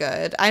really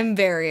good. I'm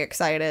very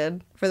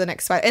excited for the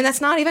next Spider, and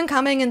that's not even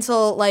coming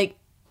until like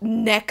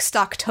next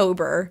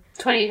October,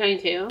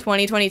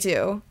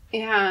 2022.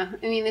 Yeah,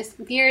 I mean, this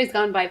year has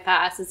gone by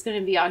fast. It's going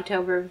to be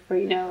October before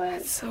you know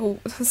it. So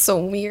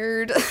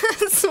weird.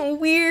 So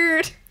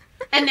weird.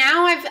 And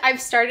now I've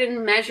started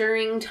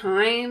measuring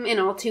time in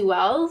All Too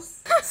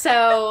Wells.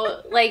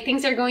 So, like,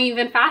 things are going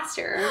even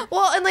faster.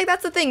 Well, and, like,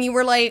 that's the thing. You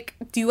were like,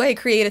 do I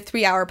create a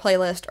 3-hour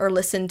playlist or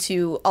listen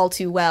to All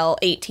Too Well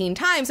 18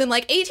 times? And,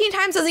 like, 18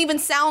 times doesn't even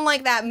sound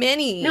like that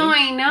many. No,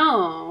 I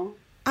know.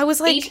 I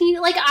was like...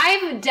 18, like,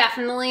 I've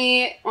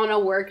definitely, on a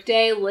work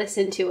day,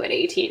 listened to it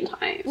 18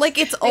 times. Like,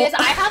 it's... Because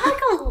I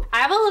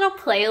have a little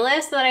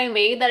playlist that I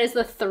made that is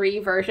the 3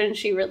 versions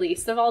she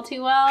released of All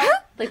Too Well.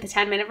 Like, the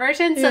 10-minute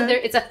version. So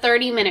it's a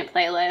 30-minute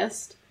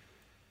playlist.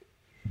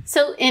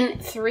 So, in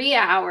 3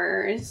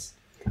 hours,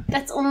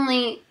 that's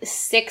only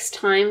 6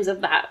 times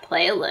of that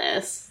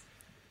playlist.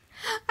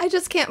 I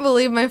just can't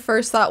believe my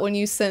first thought when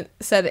you said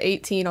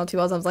 18 All Too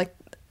Wells. I was like,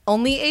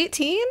 only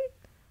 18?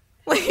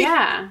 Like,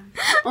 yeah,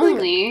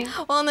 only.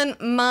 Like, well, and then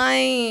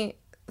my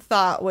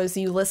thought was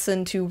you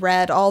listen to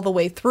Red all the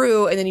way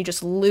through, and then you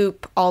just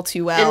loop All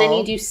Too Well. And then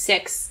you do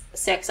six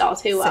All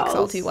Too Wells. 6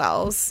 All Too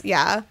Wells,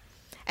 yeah.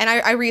 And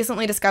I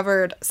recently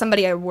discovered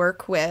somebody I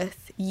work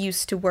with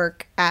used to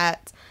work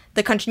at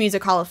the Country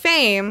Music Hall of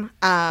Fame,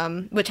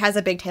 which has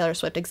a big Taylor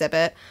Swift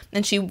exhibit,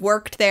 and she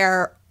worked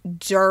there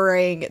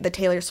during the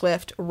Taylor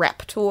Swift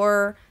rep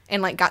tour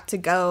and, like, got to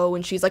go,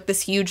 and she's, like,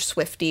 this huge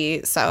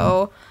Swiftie,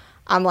 so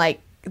I'm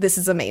like, this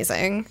is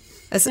amazing.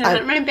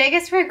 My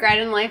biggest regret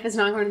in life is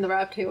not going to the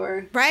rep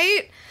tour.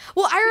 Right?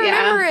 Well, I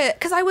remember it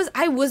because I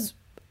was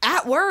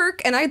at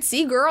work and I'd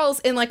see girls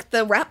in like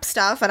the rep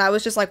stuff and I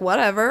was just like,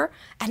 whatever.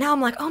 And now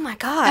I'm like, oh my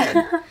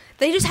God,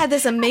 they just had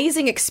this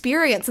amazing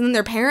experience and then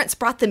their parents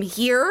brought them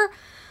here.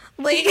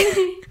 Like,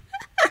 I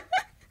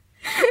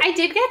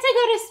did get to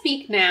go to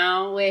Speak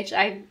Now, which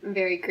I'm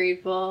very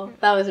grateful.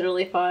 That was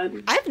really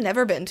fun. I've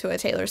never been to a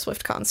Taylor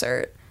Swift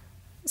concert,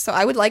 so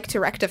I would like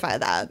to rectify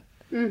that.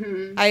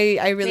 Mm-hmm.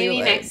 I really maybe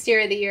would. Next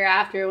year or the year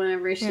after,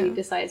 whenever she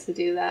decides to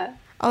do that.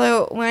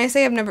 Although when I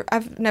say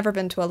I've never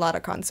been to a lot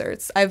of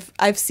concerts.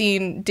 I've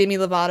seen Demi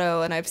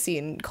Lovato and I've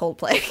seen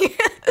Coldplay.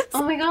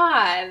 Oh my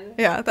God.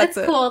 Yeah, that's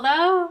it. Cool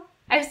though.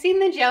 I've seen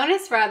the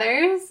Jonas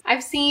Brothers.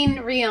 I've seen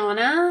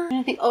Rihanna.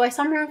 I think, I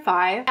saw Maroon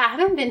 5. I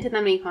haven't been to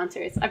that many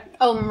concerts.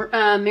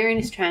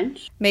 Marianas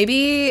Trench.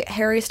 Maybe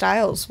Harry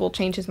Styles will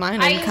change his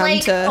mind and come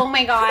to... Oh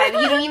my God,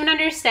 you don't even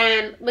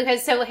understand.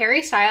 Because, so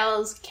Harry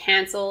Styles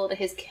canceled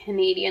his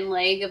Canadian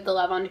leg of the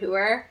Love on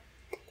Tour.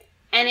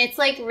 And it's,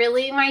 like,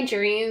 really my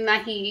dream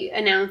that he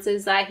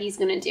announces that he's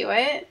gonna do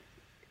it.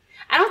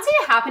 I don't see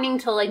it happening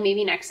till, like,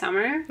 maybe next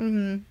summer.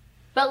 Mm-hmm.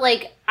 But,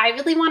 like, I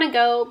really want to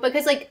go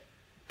because, like,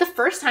 the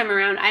first time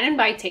around, I didn't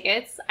buy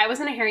tickets. I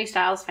wasn't a Harry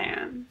Styles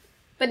fan.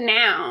 But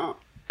now,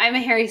 I'm a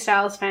Harry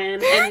Styles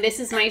fan, and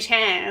this is my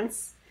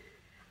chance.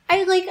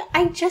 I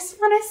just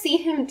want to see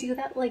him do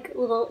that, like,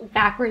 little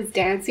backwards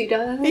dance he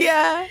does.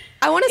 Yeah.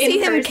 I want to see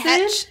him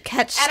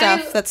catch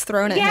stuff that's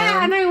thrown at him.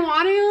 Yeah, and I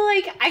want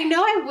to, like, I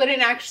know I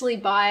wouldn't actually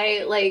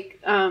buy, like,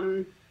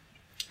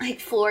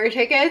 floor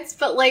tickets,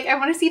 but, like, I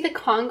want to see the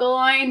conga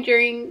line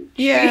during...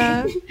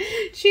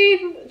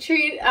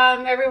 treat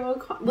everyone...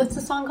 What's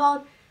the song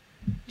called?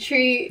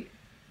 Treat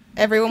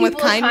everyone with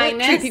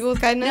kindness. Treat people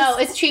with kindness. No,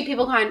 it's treat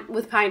people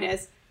with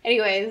kindness.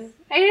 Anyways,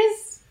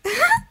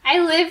 I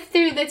live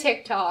through the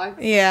TikTok.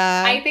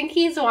 Yeah, I think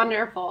he's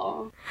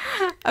wonderful.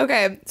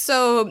 Okay,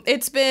 so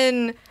it's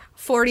been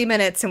 40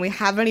 minutes and we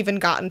haven't even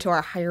gotten to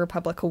our High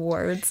Republic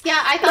Awards.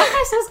 Yeah, I thought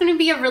this was going to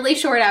be a really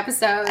short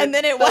episode, and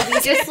then it was. We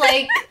just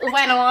like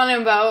went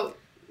on about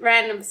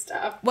random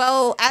stuff.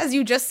 Well, as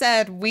you just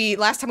said,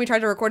 last time we tried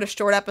to record a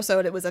short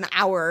episode, it was an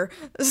hour.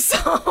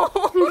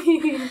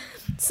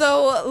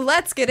 So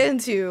let's get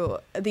into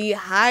the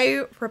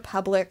High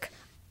Republic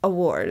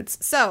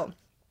Awards. So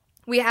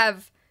we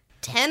have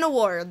 10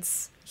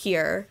 awards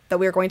here that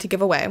we are going to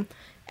give away.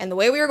 And the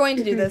way we are going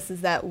to do this is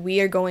that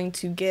we are going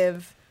to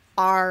give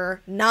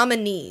our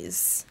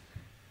nominees,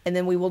 and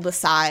then we will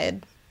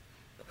decide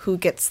who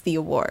gets the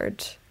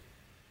award.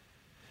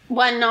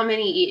 One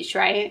nominee each,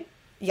 right?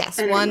 Yes,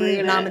 and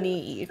one nominee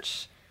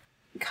each.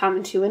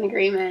 Come to an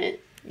agreement.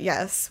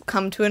 Yes,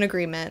 come to an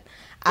agreement,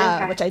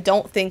 Okay. which I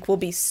don't think will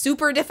be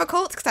super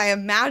difficult because I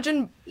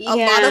imagine a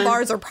lot of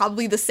ours are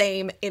probably the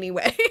same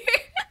anyway.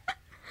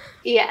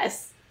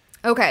 Yes.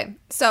 Okay,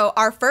 so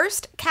our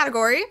first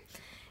category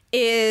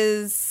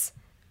is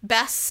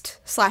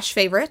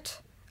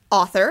best/favorite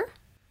author.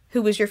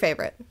 Who was your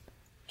favorite?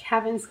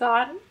 Kevin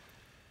Scott.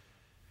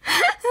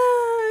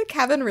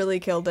 Kevin really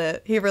killed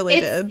it. He really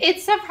did.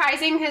 It's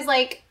surprising because,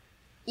 like,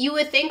 you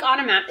would think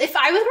automatic. If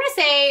I was going to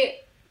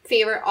say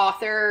favorite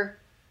author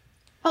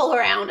all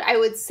around, I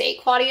would say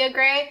Claudia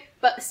Gray,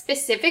 but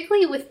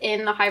specifically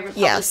within the High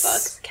Republic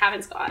books,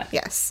 Kevin Scott.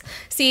 Yes.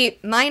 See,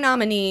 my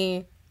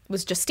nominee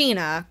was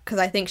Justina because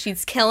I think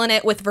she's killing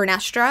it with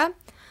Vernestra.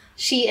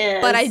 She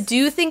is. But I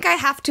do think I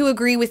have to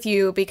agree with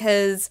you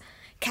because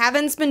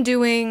Kevin's been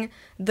doing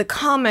the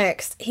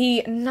comics.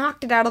 He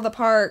knocked it out of the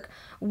park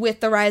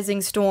with The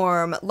Rising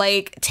Storm.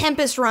 Like,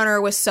 Tempest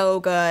Runner was so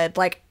good.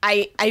 Like,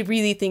 I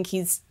really think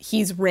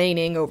he's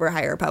reigning over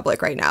High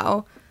Republic right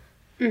now.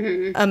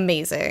 Mm-hmm.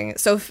 Amazing.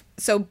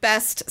 So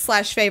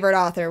best/favorite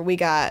author, we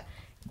got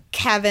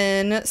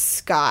Kevin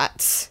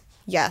Scott.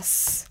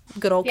 Yes.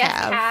 Good old yes,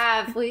 Cav.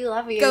 Cav. We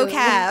love you. Go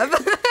Cav.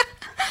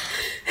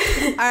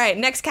 All right,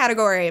 next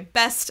category.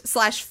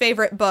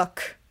 Best/favorite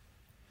book.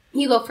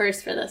 You go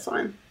first for this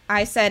one.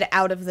 I said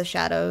Out of the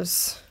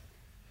Shadows.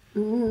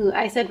 Ooh,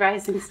 I said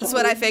Rising Storm. That's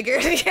what I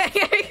figured.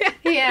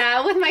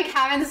 Yeah, with my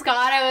Kevin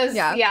Scott, I was,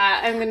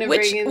 I'm going to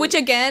bring in... Which,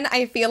 again,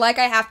 I feel like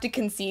I have to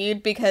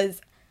concede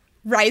because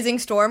Rising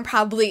Storm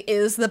probably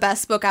is the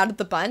best book out of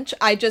the bunch.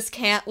 I just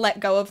can't let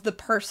go of the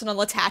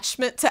personal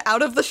attachment to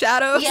Out of the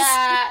Shadows.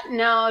 Yeah,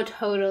 no,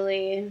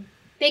 totally.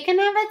 They can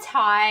have a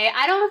tie.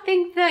 I don't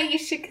think that you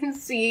should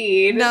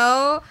concede.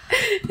 No.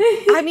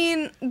 I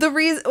mean, the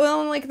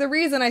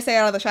reason I say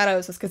Out of the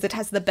Shadows is because it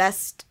has the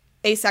best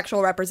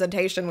asexual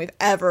representation we've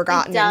ever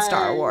gotten in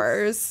Star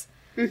Wars.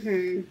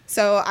 Mm-hmm.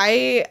 So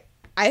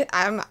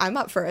I'm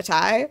up for a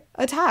tie,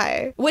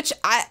 which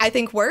I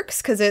think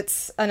works because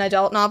it's an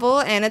adult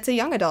novel and it's a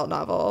young adult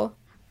novel.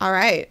 All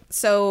right,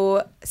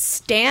 so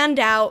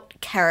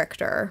standout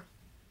character.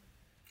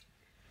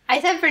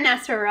 I said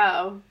Vanessa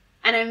Rowe,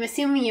 and I'm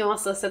assuming you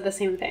also said the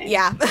same thing.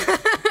 Yeah.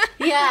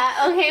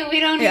 Yeah. Okay,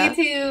 we don't need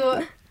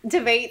to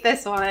debate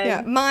this one.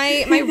 Yeah.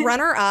 My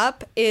runner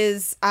up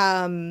is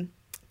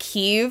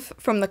Keeve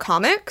from the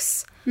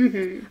comics,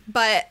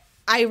 but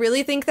I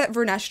really think that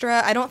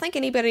Vernestra, I don't think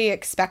anybody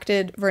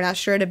expected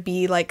Vernestra to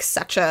be like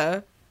such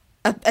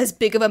as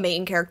big of a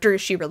main character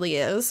as she really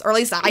is, or at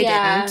least I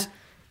didn't.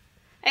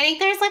 I think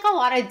there's like a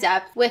lot of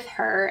depth with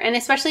her, and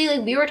especially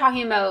like we were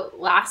talking about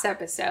last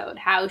episode,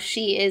 how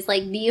she is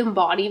like the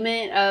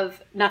embodiment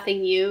of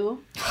Nothing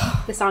You,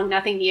 the song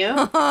Nothing You.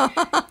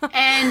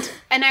 and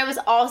I was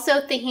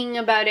also thinking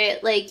about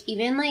it, like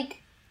even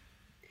like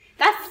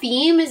that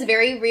theme is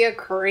very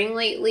reoccurring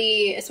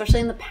lately,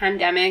 especially in the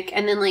pandemic,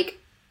 and then like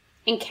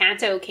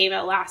Encanto came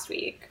out last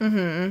week.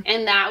 Mm-hmm.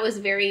 And that was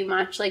very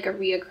much like a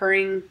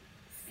reoccurring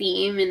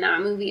theme in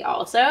that movie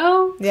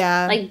also.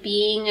 Yeah. Like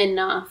being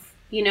enough,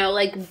 you know,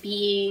 like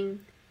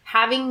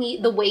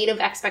having the weight of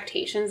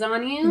expectations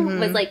on you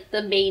was like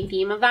the main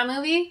theme of that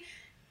movie.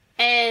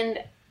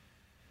 And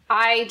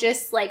I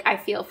just like, I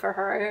feel for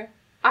her.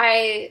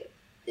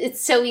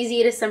 It's so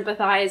easy to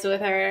sympathize with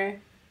her.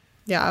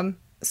 Yeah.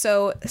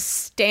 So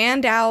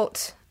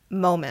standout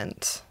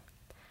moment.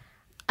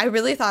 I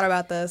really thought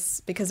about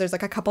this because there's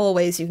like a couple of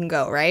ways you can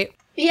go, right?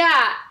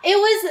 Yeah, it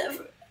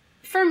was,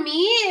 for me,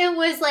 it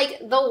was like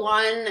the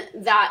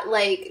one that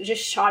like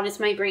just shot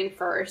into my brain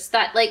first.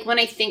 That like when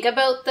I think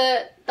about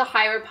the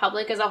High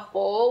Republic as a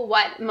whole,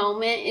 what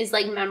moment is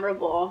like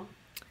memorable?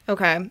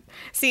 Okay.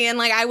 See, and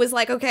like I was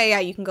like, okay,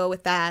 yeah, you can go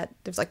with that.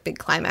 There's like big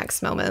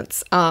climax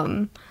moments.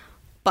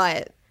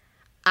 But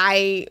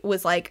I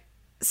was like,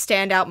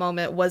 standout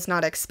moment was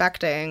not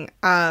expecting.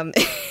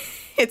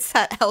 It's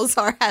that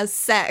Elzar has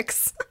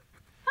sex.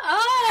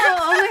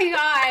 Oh my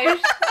gosh.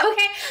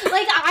 Okay.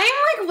 Like,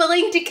 I'm, like,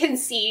 willing to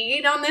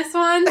concede on this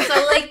one.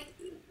 So, like,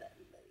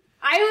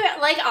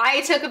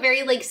 I took a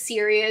very, like,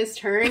 serious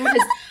turn.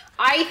 Because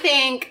I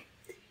think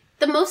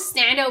the most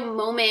standout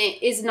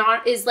moment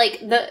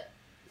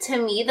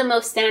to me, the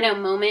most standout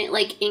moment,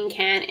 like, in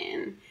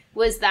canon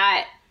was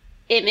that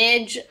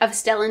image of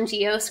Stellan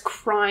Gios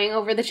crying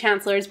over the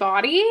Chancellor's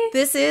body.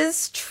 This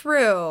is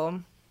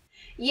true.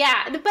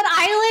 Yeah, but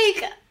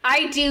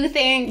I do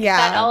think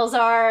that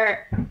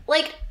Elzar,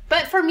 like,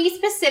 but for me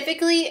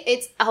specifically,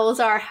 it's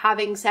Elzar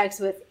having sex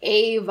with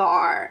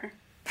Avar.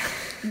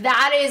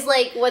 That is,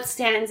 like, what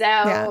stands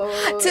out.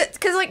 Yeah.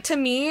 Because, like, to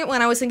me,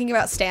 when I was thinking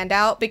about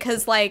standout,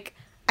 because, like,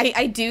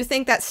 I do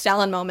think that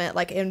Stellan moment,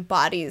 like,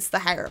 embodies the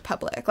High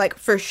Republic, like,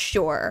 for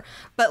sure.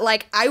 But,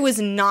 like, I was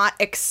not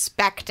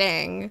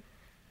expecting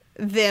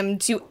them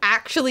to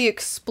actually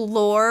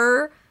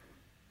explore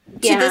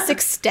to this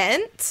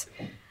extent.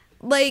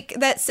 Like,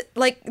 that's,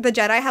 like, the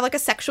Jedi have, like, a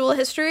sexual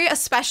history,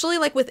 especially,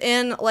 like,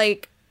 within,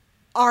 like,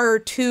 our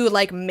two,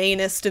 like,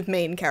 mainest of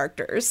main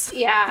characters.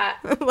 Yeah.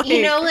 Like,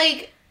 you know,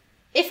 like,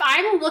 if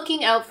I'm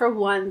looking out for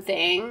one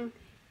thing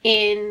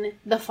in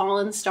The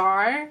Fallen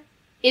Star,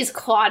 is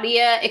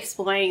Claudia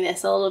exploring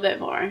this a little bit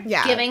more.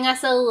 Yeah. Giving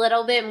us a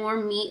little bit more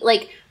meat,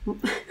 like...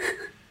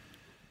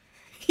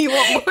 you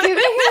want more? Giving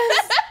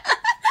us...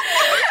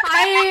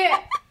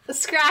 I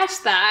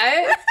scratched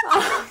that.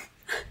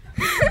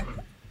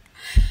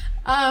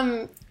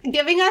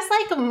 Giving us,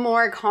 like,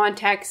 more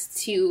context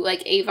to,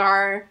 like,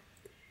 Avar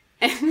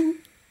and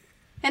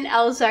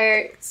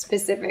Elzar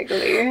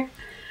specifically.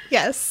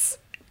 Yes.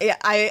 Yeah,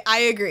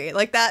 I agree.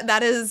 Like,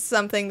 that is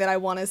something that I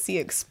want to see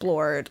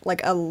explored,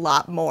 like, a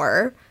lot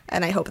more,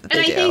 and I hope that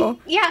they do.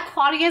 Think, yeah,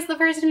 Claudia is the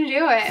person to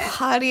do it.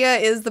 Claudia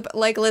is the,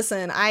 like,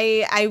 listen,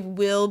 I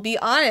will be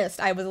honest,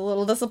 I was a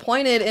little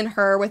disappointed in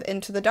her with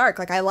Into the Dark.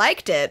 Like, I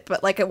liked it,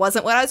 but, like, it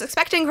wasn't what I was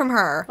expecting from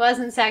her.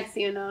 Wasn't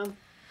sexy enough.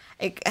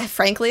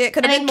 Frankly, it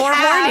could have been more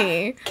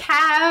horny.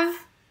 Cav,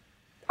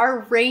 our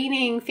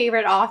reigning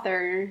favorite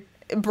author,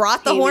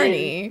 brought the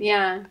horny.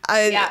 Yeah.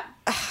 Yeah.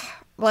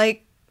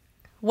 Like,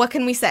 what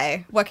can we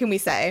say? What can we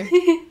say?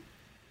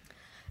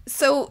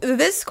 So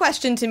this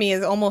question to me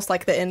is almost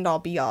like the end all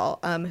be all.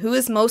 Who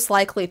is most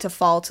likely to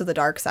fall to the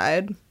dark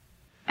side?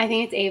 I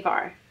think it's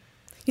Avar.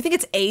 You think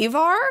it's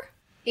Avar?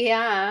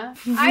 Yeah.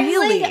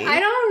 Really? I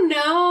don't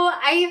know.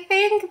 I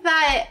think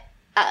that,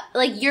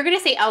 like, you're going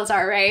to say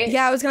Elzar, right?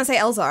 Yeah, I was going to say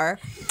Elzar.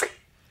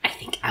 I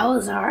think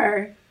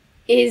Elzar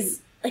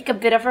is, like, a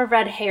bit of a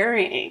red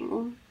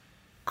herring.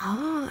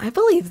 Oh, I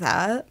believe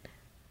that.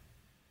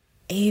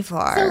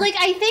 Avar. So, like,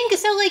 I think,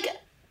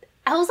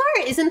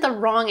 Elzar isn't the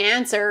wrong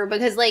answer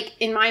because, like,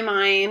 in my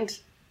mind,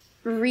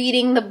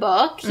 reading the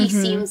book, he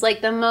seems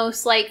like the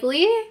most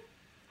likely.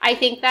 I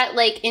think that,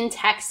 like, in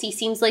text, he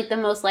seems like the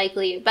most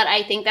likely, but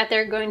I think that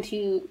they're going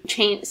to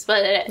change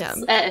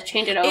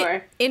it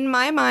over. In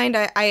my mind,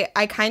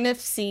 I kind of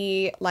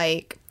see,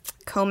 like,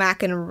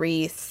 Comac and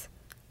Wreath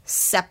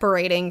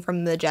separating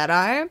from the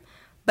Jedi,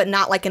 but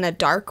not, like, in a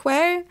dark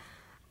way.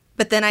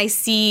 But then I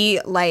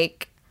see,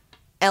 like,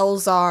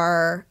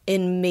 Elzar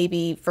in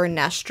maybe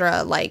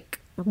Vernestra, like,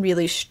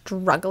 really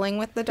struggling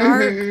with the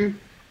dark.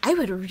 I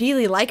would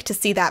really like to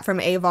see that from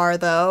Avar,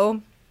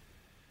 though.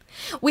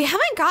 We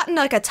haven't gotten,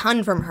 like, a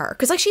ton from her.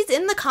 Because, like, she's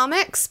in the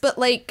comics, but,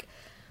 like,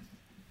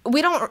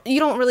 you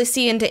don't really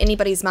see into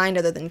anybody's mind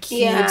other than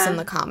Keeves in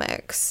the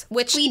comics.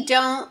 Which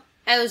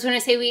I was going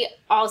to say, we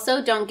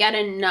also don't get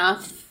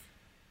enough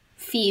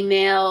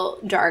female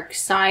dark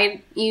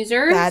side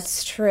users.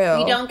 That's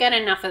true. We don't get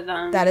enough of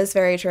them. That is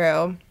very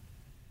true.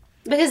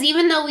 Because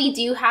even though we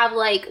do have,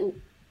 like,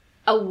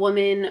 a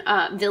woman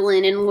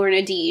villain in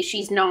Lorna D,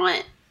 she's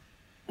not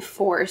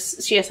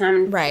Force. She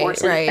doesn't have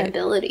Force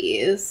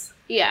abilities.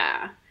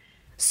 Yeah.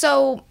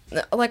 So,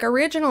 like,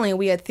 originally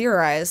we had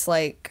theorized,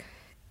 like,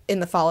 in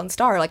The Fallen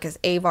Star, like, is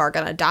Avar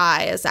gonna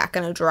die? Is that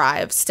gonna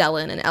drive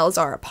Stellan and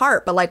Elzar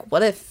apart? But, like,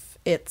 what if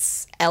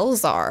it's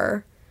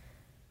Elzar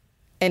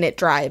and it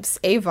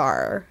drives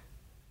Avar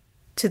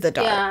to the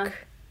dark? Yeah.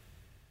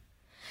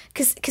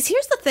 Because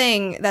here's the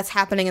thing that's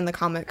happening in the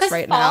comics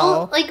right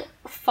now. Like,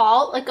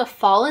 a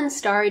fallen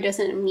star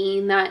doesn't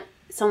mean that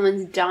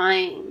someone's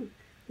dying.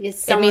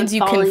 It's it means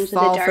you can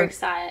fall to the dark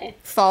side.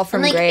 Fall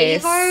from and,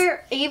 like, grace.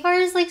 Avar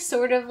is, like,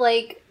 sort of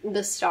like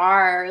the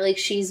star. Like,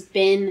 she's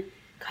been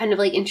kind of,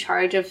 like, in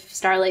charge of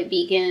Starlight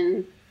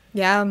Beacon.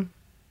 Yeah.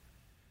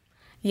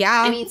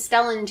 Yeah. I mean,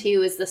 Stellan,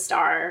 too, is the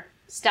star.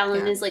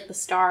 Stellan is, like, the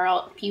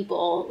star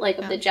pupil, like,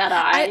 of the Jedi.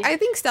 I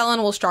think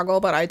Stellan will struggle,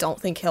 but I don't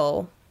think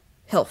he'll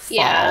fall.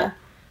 Yeah.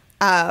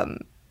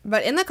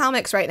 But in the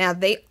comics right now,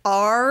 they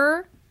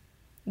are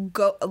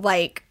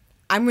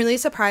I'm really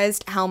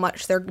surprised how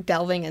much they're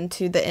delving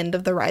into the end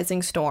of the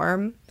Rising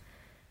Storm.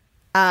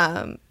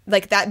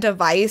 Like, that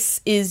device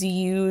is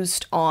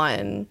used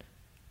on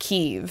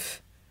Keeve,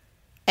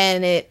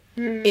 and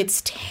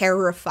it's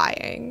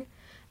terrifying.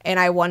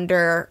 And I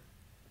wonder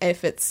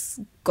if it's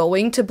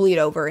going to bleed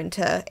over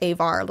into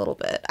Avar a little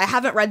bit. I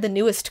haven't read the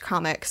newest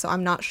comic, so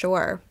I'm not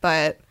sure,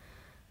 but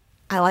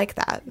I like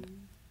that.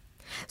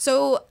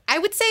 So I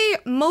would say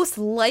most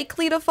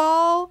likely to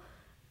fall,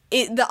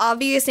 the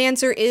obvious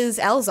answer is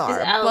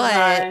Elzar.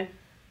 But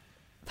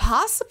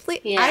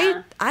possibly,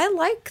 yeah. I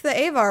like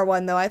the Avar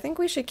one, though. I think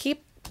we should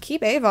keep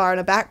Avar in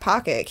a back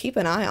pocket. Keep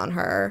an eye on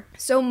her.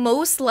 So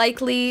most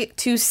likely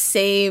to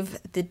save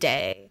the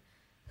day.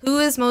 Who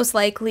is most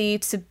likely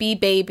to be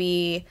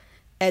baby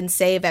and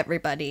save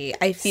everybody?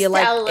 I feel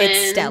like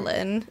it's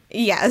Stellan.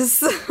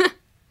 Yes.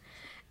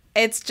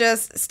 It's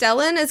just,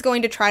 Stellan is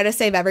going to try to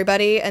save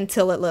everybody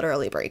until it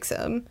literally breaks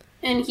him.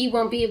 And he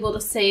won't be able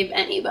to save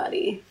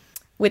anybody.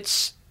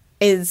 Which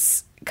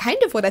is kind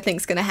of what I think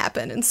is going to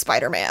happen in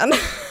Spider-Man.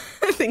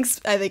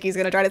 I think he's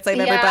gonna try to save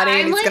Yeah, everybody, and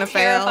I'm he's like gonna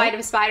fail. terrified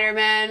of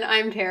Spider-Man.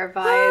 I'm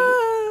terrified.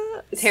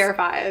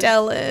 Terrified.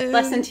 Dylan.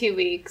 Less than 2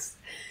 weeks.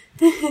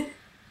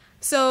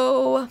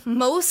 So,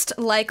 most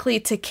likely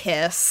to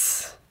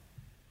kiss.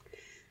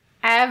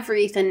 I have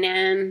Reese and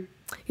Nan.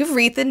 You have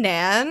Reith and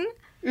Nan?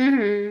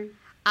 Mm-hmm.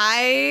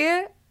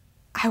 I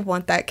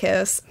want that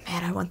kiss.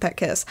 Man, I want that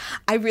kiss.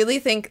 I really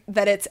think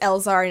that it's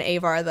Elzar and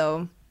Avar,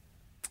 though.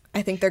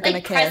 I think they're gonna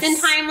Like kiss. present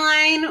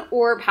timeline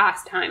or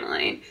past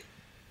timeline?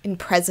 In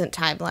present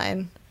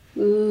timeline.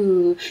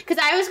 Ooh. Because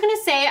I was going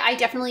to say, I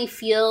definitely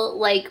feel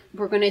like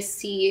we're going to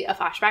see a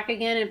flashback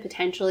again and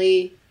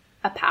potentially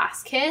a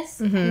past kiss.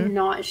 Mm-hmm. I'm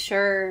not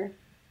sure.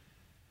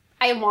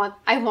 I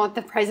want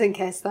the present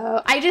kiss,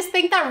 though. I just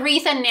think that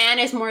Reese and Nan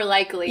is more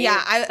likely.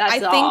 Yeah, I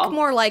That's all. think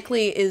more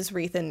likely is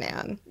Reith and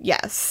Nan.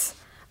 Yes.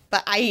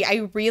 But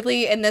I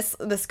really, and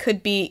this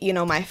could be, you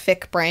know, my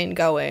fic brain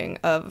going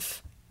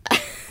of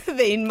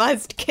they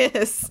must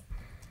kiss.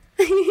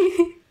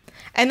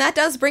 And that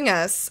does bring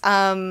us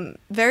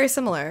very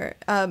similar.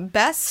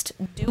 Best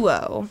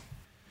duo.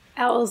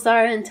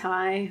 Elzar and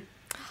Ty.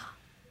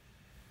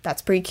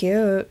 That's pretty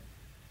cute.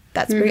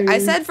 That's pretty. I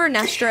said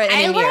Vernestra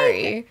and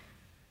Yuri.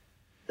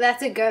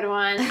 That's a good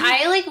one.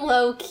 I like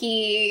low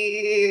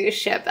key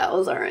ship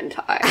Elzar and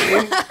Ty.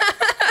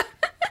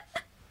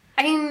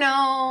 I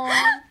know.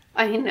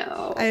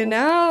 I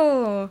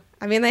know.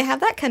 I mean, they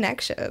have that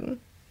connection.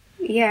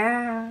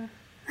 Yeah.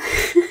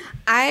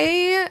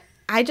 I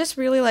just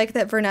really like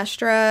that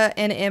Vernestra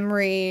and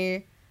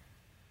Imri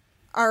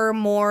are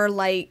more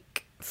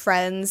like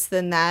friends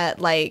than that,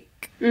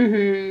 like,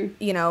 you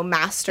know,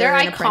 master They're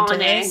and iconic.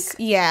 apprentice.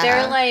 Yeah.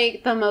 They're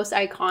like the most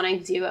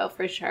iconic duo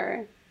for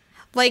sure.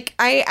 Like,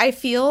 I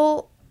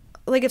feel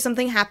like if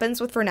something happens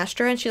with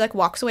Vernestra and she, like,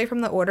 walks away from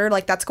the order,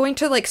 like, that's going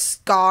to, like,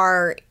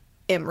 scar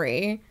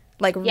Imri,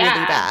 like, really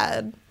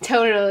bad.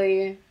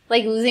 Totally.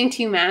 Like losing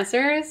 2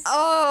 masters.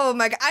 Oh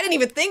my god, I didn't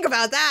even think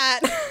about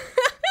that.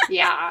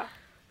 Yeah.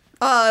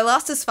 Oh, I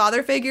lost his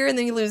father figure and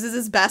then he loses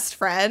his best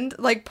friend.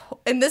 Like,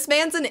 and this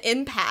man's an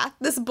empath.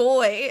 This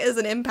boy is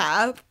an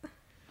empath.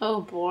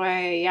 Oh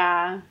boy,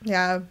 yeah.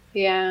 Yeah.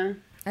 Yeah.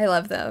 I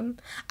love them.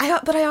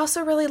 But I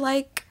also really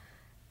like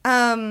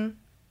Stellan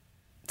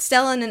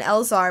and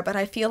Elzar, but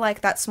I feel like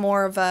that's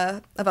more of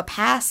a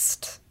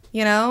past,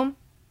 you know?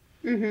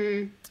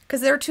 Mm-hmm.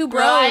 Because they're two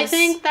bros. Well, I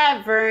think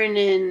that Vern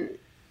and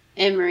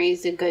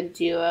Emery's a good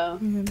duo.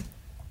 Mm-hmm.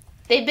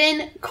 They've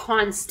been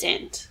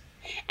constant.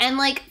 And,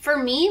 like, for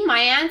me, my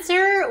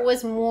answer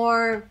was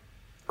more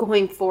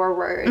going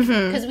forward.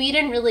 Because we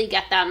didn't really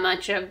get that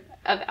much of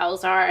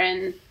Elzar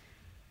and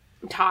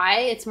Ty.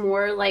 It's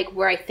more, like,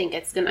 where I think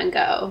it's gonna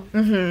go.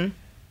 Mm-hmm.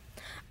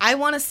 I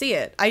want to see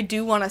it. I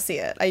do want to see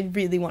it. I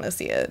really want to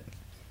see it.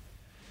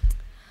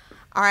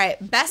 All right.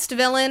 Best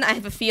villain. I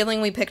have a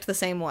feeling we picked the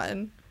same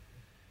one.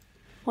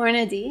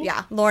 Lorna D?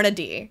 Yeah. Lorna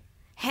D.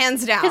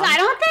 Hands down. Because I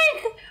don't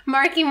think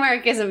Marky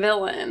Mark is a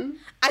villain.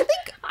 I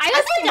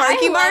think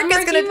Marky Mark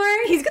is gonna.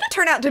 He's gonna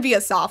turn out to be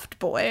a soft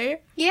boy.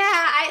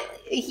 Yeah,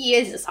 he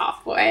is a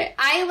soft boy.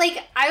 I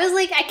was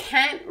like, I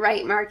can't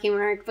write Marky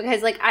Mark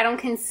because, like, I don't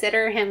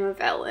consider him a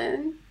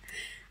villain.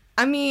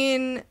 I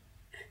mean,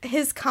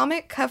 his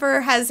comic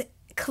cover has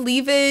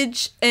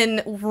cleavage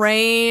and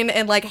rain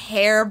and, like,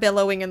 hair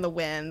billowing in the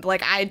wind.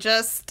 Like,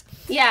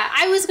 Yeah,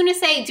 I was gonna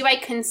say, do I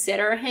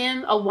consider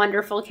him a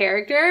wonderful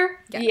character?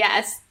 Yeah.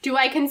 Yes. Do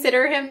I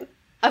consider him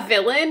a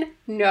villain?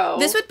 No.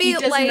 This would be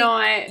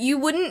like, you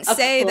wouldn't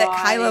say that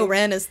Kylo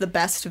Ren is the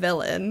best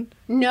villain.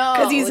 No.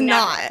 Because he's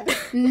never.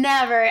 not.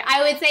 Never.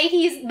 I would say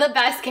he's the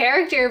best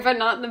character, but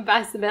not the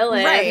best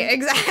villain. Right,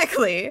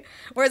 exactly.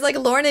 Whereas, like,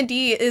 Lorna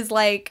D is,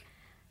 like,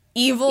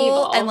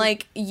 evil, and,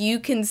 like, you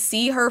can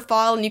see her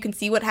fall and you can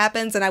see what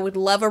happens, and I would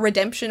love a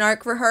redemption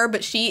arc for her,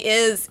 but she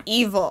is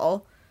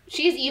evil.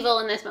 She's evil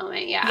in this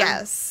moment, yeah.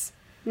 Yes.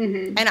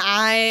 Mm-hmm. And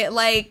I,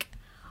 like,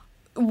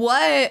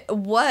 what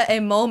a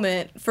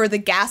moment for the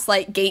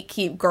Gaslight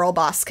Gatekeep girl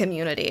boss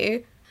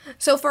community.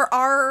 So for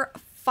our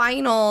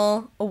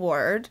final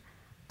award,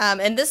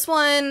 and this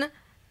one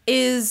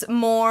is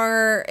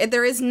more,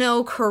 there is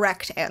no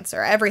correct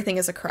answer. Everything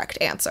is a correct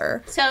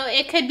answer. So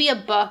it could be a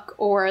book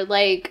or,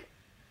 like,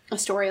 a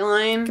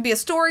storyline. It could be a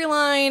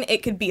storyline,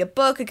 it could be a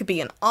book, it could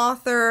be an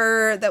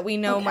author that we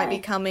know might be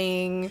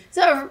coming.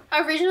 So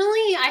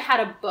originally I had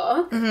a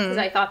book because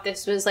I thought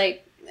this was,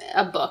 like,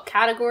 a book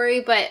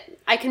category, but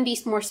I can be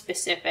more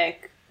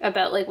specific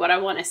about, like, what I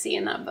want to see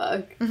in that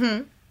book.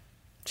 Mm-hmm.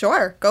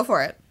 Sure, go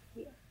for it.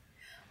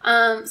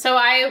 So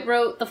I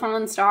wrote The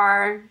Fallen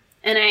Star,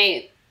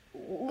 and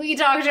we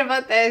talked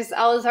about this,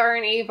 Elzar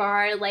and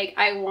Avar, like,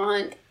 I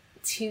want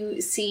to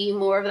see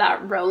more of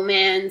that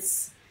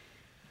romance,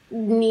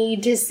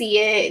 need to see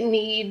it,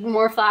 need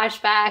more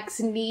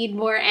flashbacks, need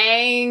more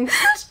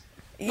angst.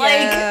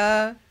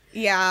 Yeah.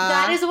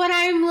 That is what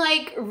I'm,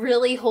 like,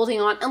 really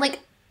holding on. And, like,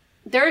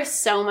 there's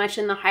so much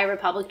in the High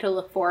Republic to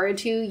look forward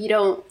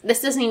to.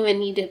 This doesn't even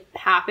need to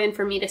happen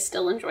for me to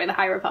still enjoy the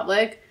High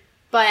Republic.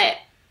 But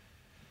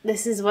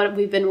this is what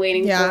we've been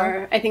waiting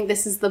for. I think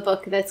this is the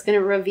book that's going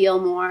to reveal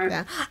more.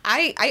 Yeah.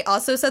 I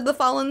also said The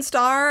Fallen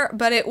Star,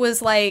 but it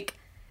was like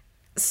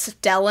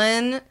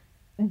Stellan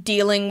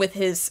dealing with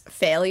his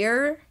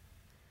failure.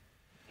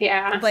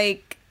 Yeah.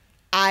 Like,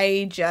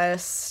 I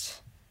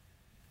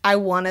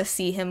want to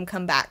see him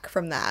come back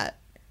from that.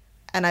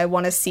 And I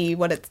want to see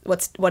what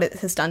it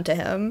has done to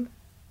him.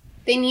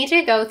 They need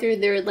to go through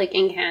their, like,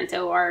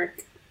 Encanto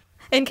arc.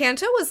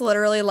 Encanto was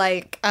literally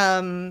like,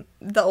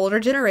 the older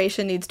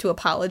generation needs to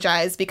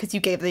apologize because you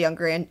gave the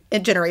younger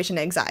generation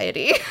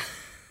anxiety.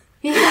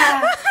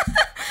 Yeah.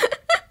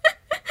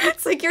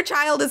 It's like, your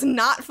child is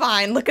not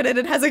fine. Look at it.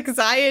 It has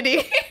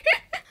anxiety.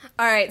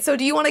 All right. So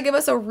do you want to give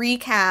us a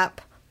recap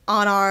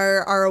on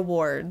our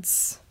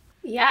awards?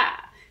 Yeah.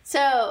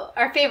 So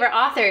our favorite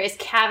author is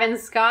Cavan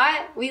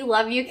Scott. We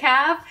love you,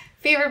 Cav.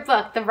 Favorite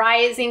book, The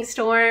Rising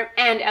Storm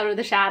and Out of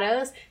the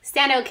Shadows.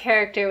 Standout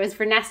character was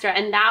Vernestra,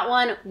 and that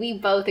one we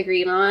both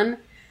agreed on.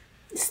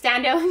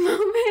 Standout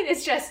moment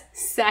is just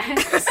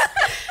sex.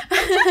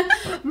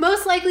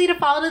 Most likely to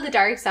fall to the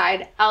dark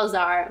side,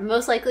 Elzar.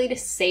 Most likely to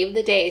save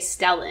the day,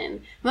 Stellan.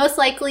 Most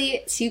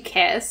likely to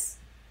kiss,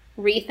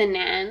 Reith and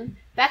Nan.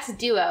 Best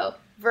duo,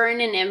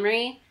 Vern and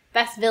Imri.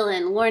 Best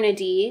villain, Lorna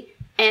D.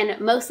 And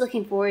most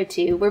looking forward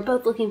to, we're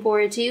both looking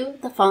forward to,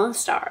 The Fallen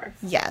Star.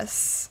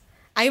 Yes.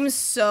 I'm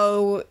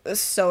so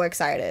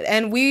excited.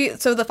 And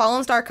so The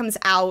Fallen Star comes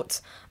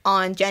out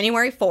on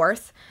January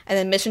 4th, and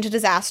then Mission to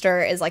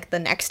Disaster is like the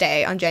next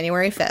day on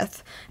January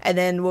 5th. And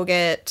then we'll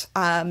get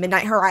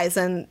Midnight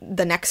Horizon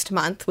the next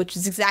month, which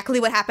is exactly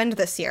what happened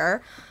this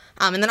year.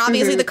 And then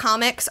obviously the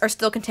comics are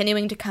still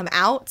continuing to come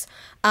out.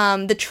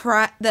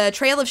 The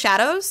Trail of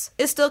Shadows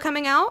is still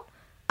coming out,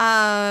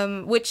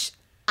 which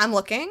I'm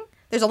looking.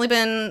 There's only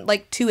been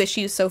like 2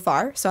 issues so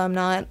far, so I'm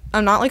not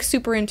like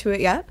super into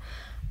it yet.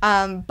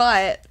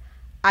 But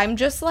I'm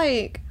just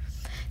like,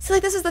 see,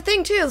 like, this is the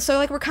thing too. So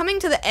like, we're coming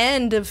to the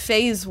end of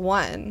phase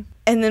 1,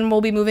 and then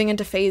we'll be moving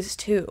into phase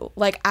 2.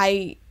 Like,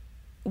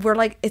 we're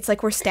like, it's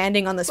like we're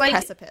standing on this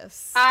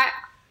precipice.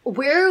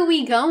 Where are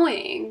we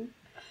going?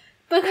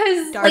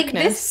 Because Darkness.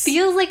 Like, this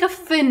feels like a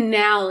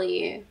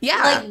finale.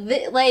 Yeah.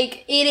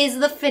 Like it is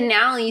the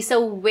finale.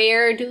 So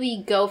where do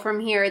we go from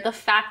here? The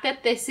fact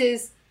that this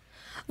is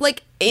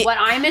like what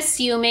I'm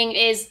assuming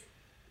is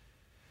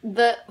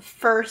the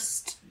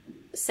first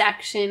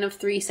section of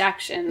 3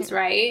 sections,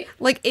 right?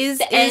 Like, is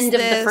the end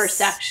of the first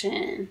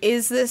section.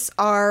 Is this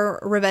our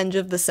Revenge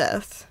of the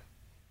Sith?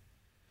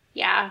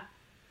 Yeah,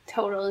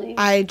 totally.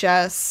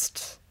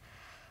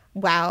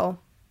 Wow.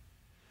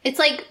 It's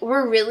like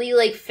we're really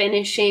like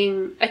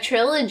finishing a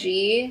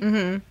trilogy,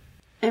 and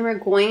we're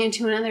going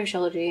into another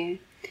trilogy.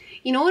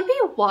 You know what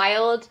would be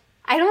wild?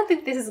 I don't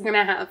think this is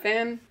gonna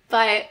happen,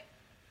 but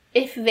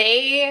if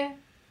they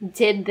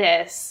did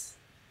this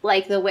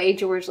like the way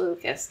George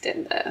Lucas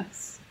did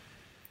this,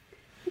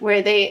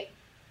 where they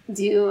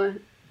do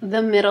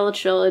the middle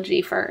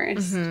trilogy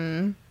first,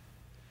 and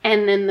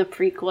then the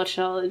prequel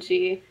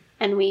trilogy,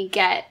 and we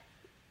get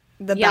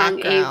the young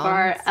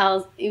background.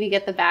 Avar, we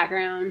get the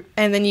background.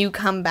 And then you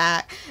come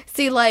back.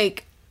 See,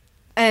 like,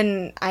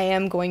 and I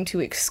am going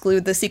to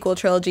exclude the sequel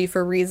trilogy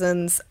for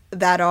reasons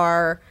that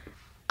are,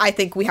 I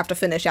think we have to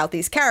finish out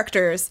these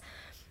characters.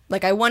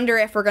 Like, I wonder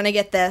if we're going to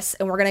get this,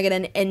 and we're going to get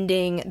an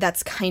ending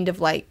that's kind of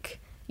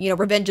like, you know,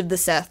 Revenge of the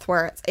Sith,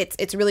 where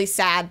it's really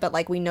sad, but,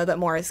 like, we know that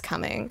more is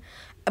coming.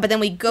 But then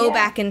we go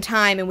back in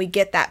time, and we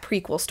get that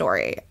prequel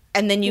story.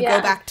 And then you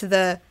go back to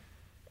the,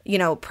 you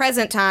know,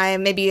 present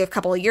time, maybe a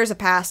couple of years have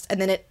passed,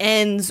 and then it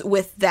ends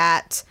with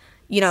that,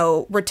 you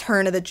know,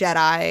 Return of the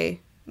Jedi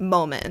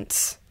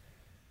moment.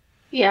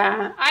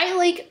 Yeah.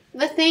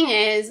 The thing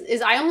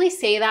is I only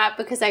say that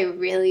because I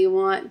really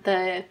want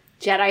the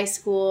Jedi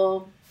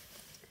School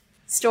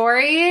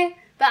story,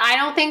 but I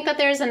don't think that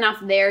there's enough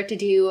there to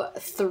do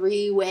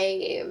 3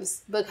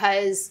 waves,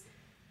 because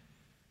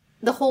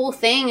the whole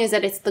thing is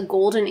that it's the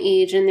Golden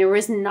Age, and there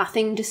was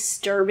nothing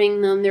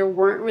disturbing them. There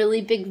weren't really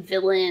big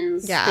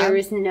villains. Yeah. There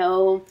was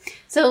no...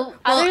 So,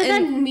 other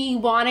than me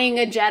wanting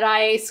a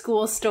Jedi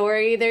School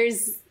story,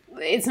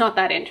 it's not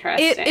that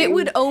interesting. It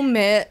would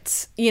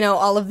omit, you know,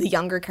 all of the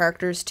younger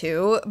characters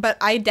too, but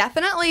I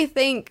definitely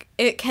think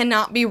it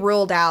cannot be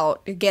ruled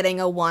out getting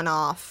a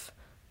one-off,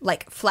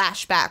 like,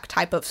 flashback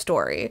type of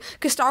story.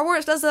 Because Star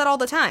Wars does that all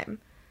the time.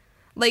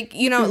 Like,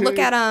 you know, look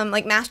at,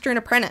 like, Master and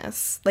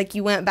Apprentice. Like,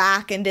 you went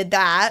back and did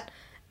that.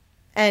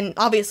 And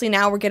obviously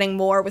now we're getting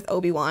more with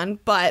Obi-Wan.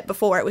 But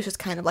before it was just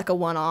kind of like a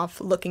one-off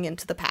looking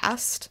into the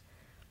past.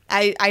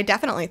 I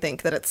definitely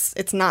think that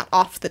it's not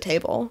off the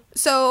table.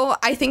 So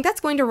I think that's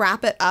going to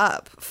wrap it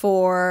up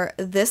for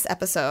this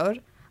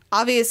episode.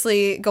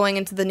 Obviously, going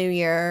into the new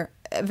year,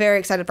 very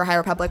excited for High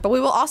Republic. But we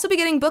will also be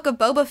getting Book of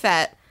Boba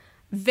Fett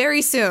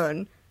very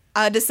soon.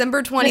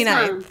 December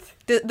 29th.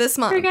 This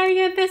month. We're gonna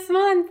get this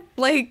month.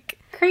 Like...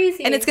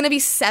 Crazy. And it's going to be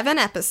 7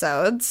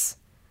 episodes,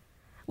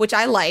 which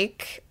I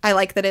like. I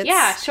like that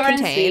it's short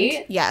contained. and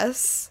sweet.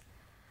 Yes.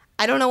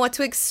 I don't know what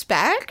to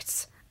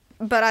expect,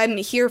 but I'm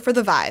here for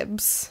the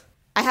vibes.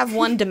 I have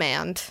one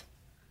demand.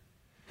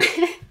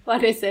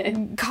 What is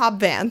it? Cobb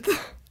Vanth.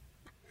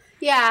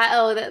 Yeah,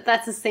 oh,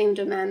 that's the same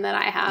demand that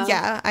I have.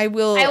 Yeah, I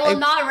will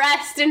not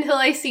rest until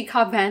I see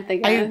Cobb Vanth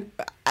again.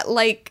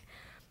 Like,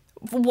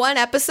 one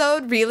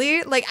episode,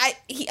 really? Like, I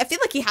feel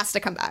like he has to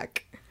come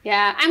back.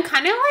 Yeah, I'm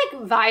kind of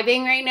like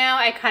vibing right now.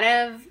 I kind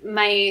of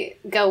might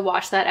go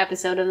watch that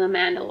episode of The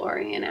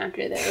Mandalorian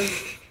after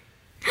this.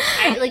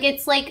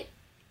 It's like...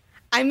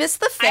 I miss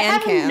the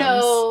fan cams.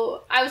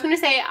 I was going to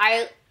say,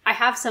 I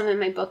have some in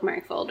my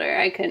bookmark folder.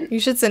 I can...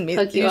 You should send me...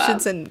 You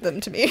should send them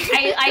to me.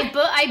 I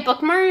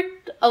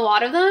bookmarked a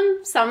lot of them.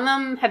 Some of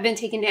them have been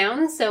taken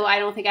down, so I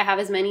don't think I have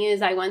as many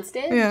as I once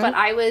did. Yeah. But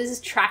I was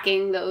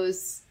tracking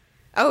those...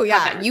 Oh,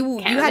 yeah. You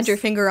had your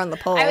finger on the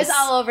pulse. I was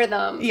all over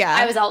them. Yeah.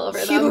 I was all over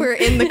them. You were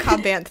in the Cobb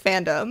Vanth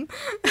fandom.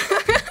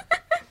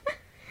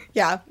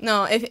 Yeah.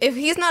 No, if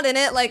he's not in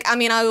it, like, I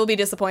mean, I will be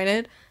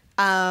disappointed.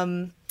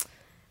 I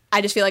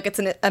just feel like it's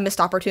a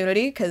missed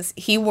opportunity because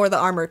he wore the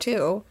armor,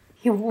 too.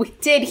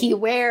 Did he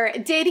wear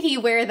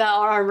the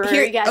armor?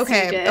 Yes,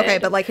 okay, he did. Okay,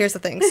 but, like, here's the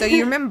thing. So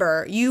you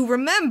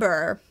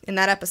remember in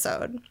that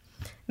episode,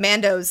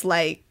 Mando's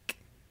like,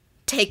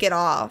 take it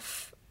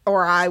off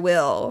or I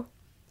will.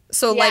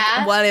 So, yeah.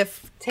 Like, what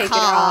if take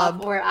Cobb, it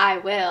off or I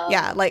will.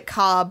 Yeah, like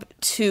Cobb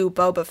to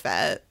Boba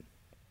Fett.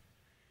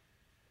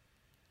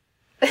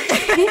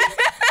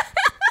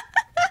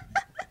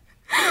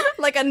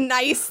 Like a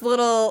nice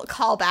little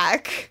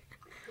callback.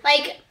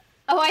 Like,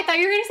 oh, I thought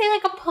you were going to say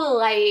like a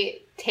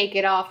polite take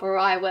it off or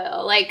I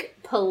will. Like,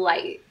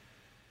 polite.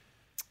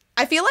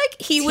 I feel like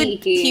he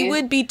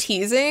would be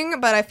teasing,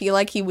 but I feel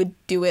like he would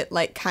do it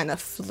like kind of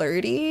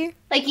flirty.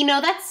 Like, you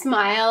know that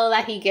smile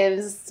that he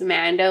gives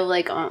Mando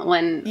like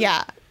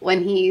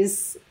when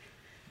he's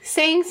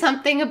saying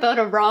something about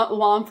a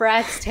womp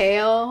rat's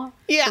tail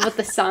with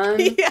the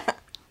sun.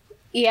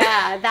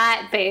 Yeah,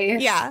 that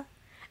face. Yeah.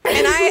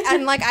 And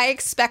I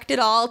expect it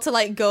all to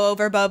like go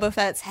over Boba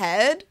Fett's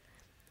head,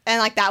 and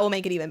like that will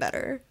make it even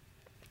better.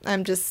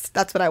 That's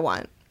what I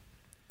want.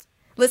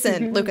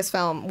 Listen,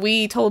 Lucasfilm,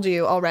 we told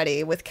you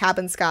already with Cap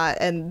and Scott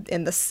and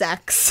in the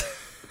sex.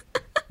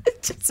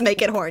 Just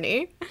make it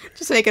horny.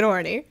 Just make it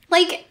horny.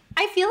 Like,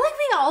 I feel like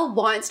we all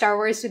want Star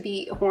Wars to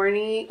be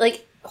horny,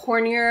 like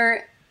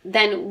hornier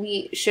than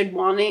we should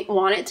want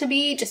it to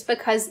be, just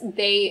because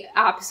they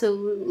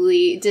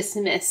absolutely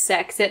dismiss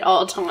sex at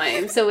all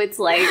times. So it's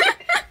like,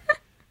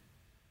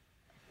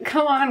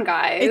 come on,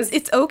 guys.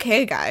 It's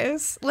okay,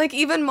 guys. Like,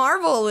 even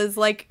Marvel is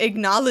like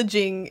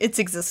acknowledging its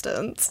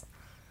existence.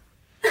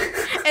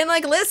 And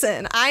like,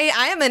 listen, I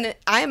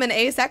am an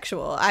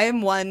asexual. I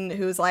am one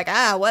who's like,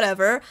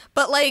 whatever.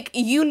 But like,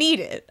 you need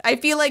it. I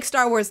feel like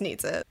Star Wars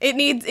needs it. It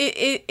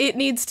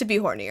needs to be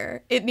hornier.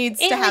 It needs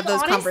to have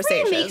those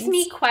conversations. It makes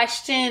me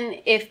question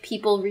if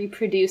people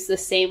reproduce the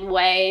same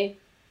way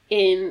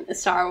in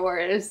Star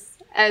Wars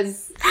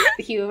as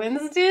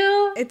humans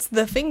do. It's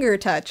the finger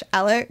touch,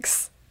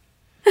 Alex.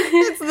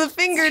 It's the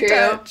finger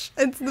touch.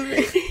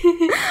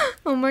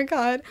 Oh my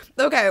god.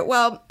 Okay,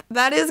 well,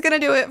 that is going to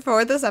do it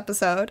for this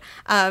episode.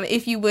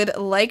 If you would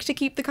like to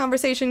keep the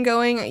conversation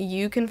going,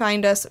 you can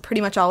find us pretty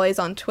much always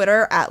on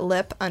Twitter at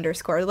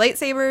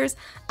 @lip_lightsabers.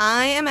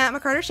 I am at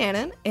McCarter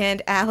Shannon,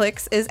 and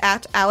Alex is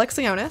at Alex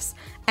Leonis,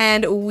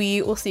 and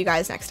we will see you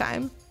guys next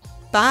time.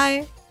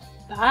 Bye.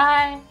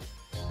 Bye.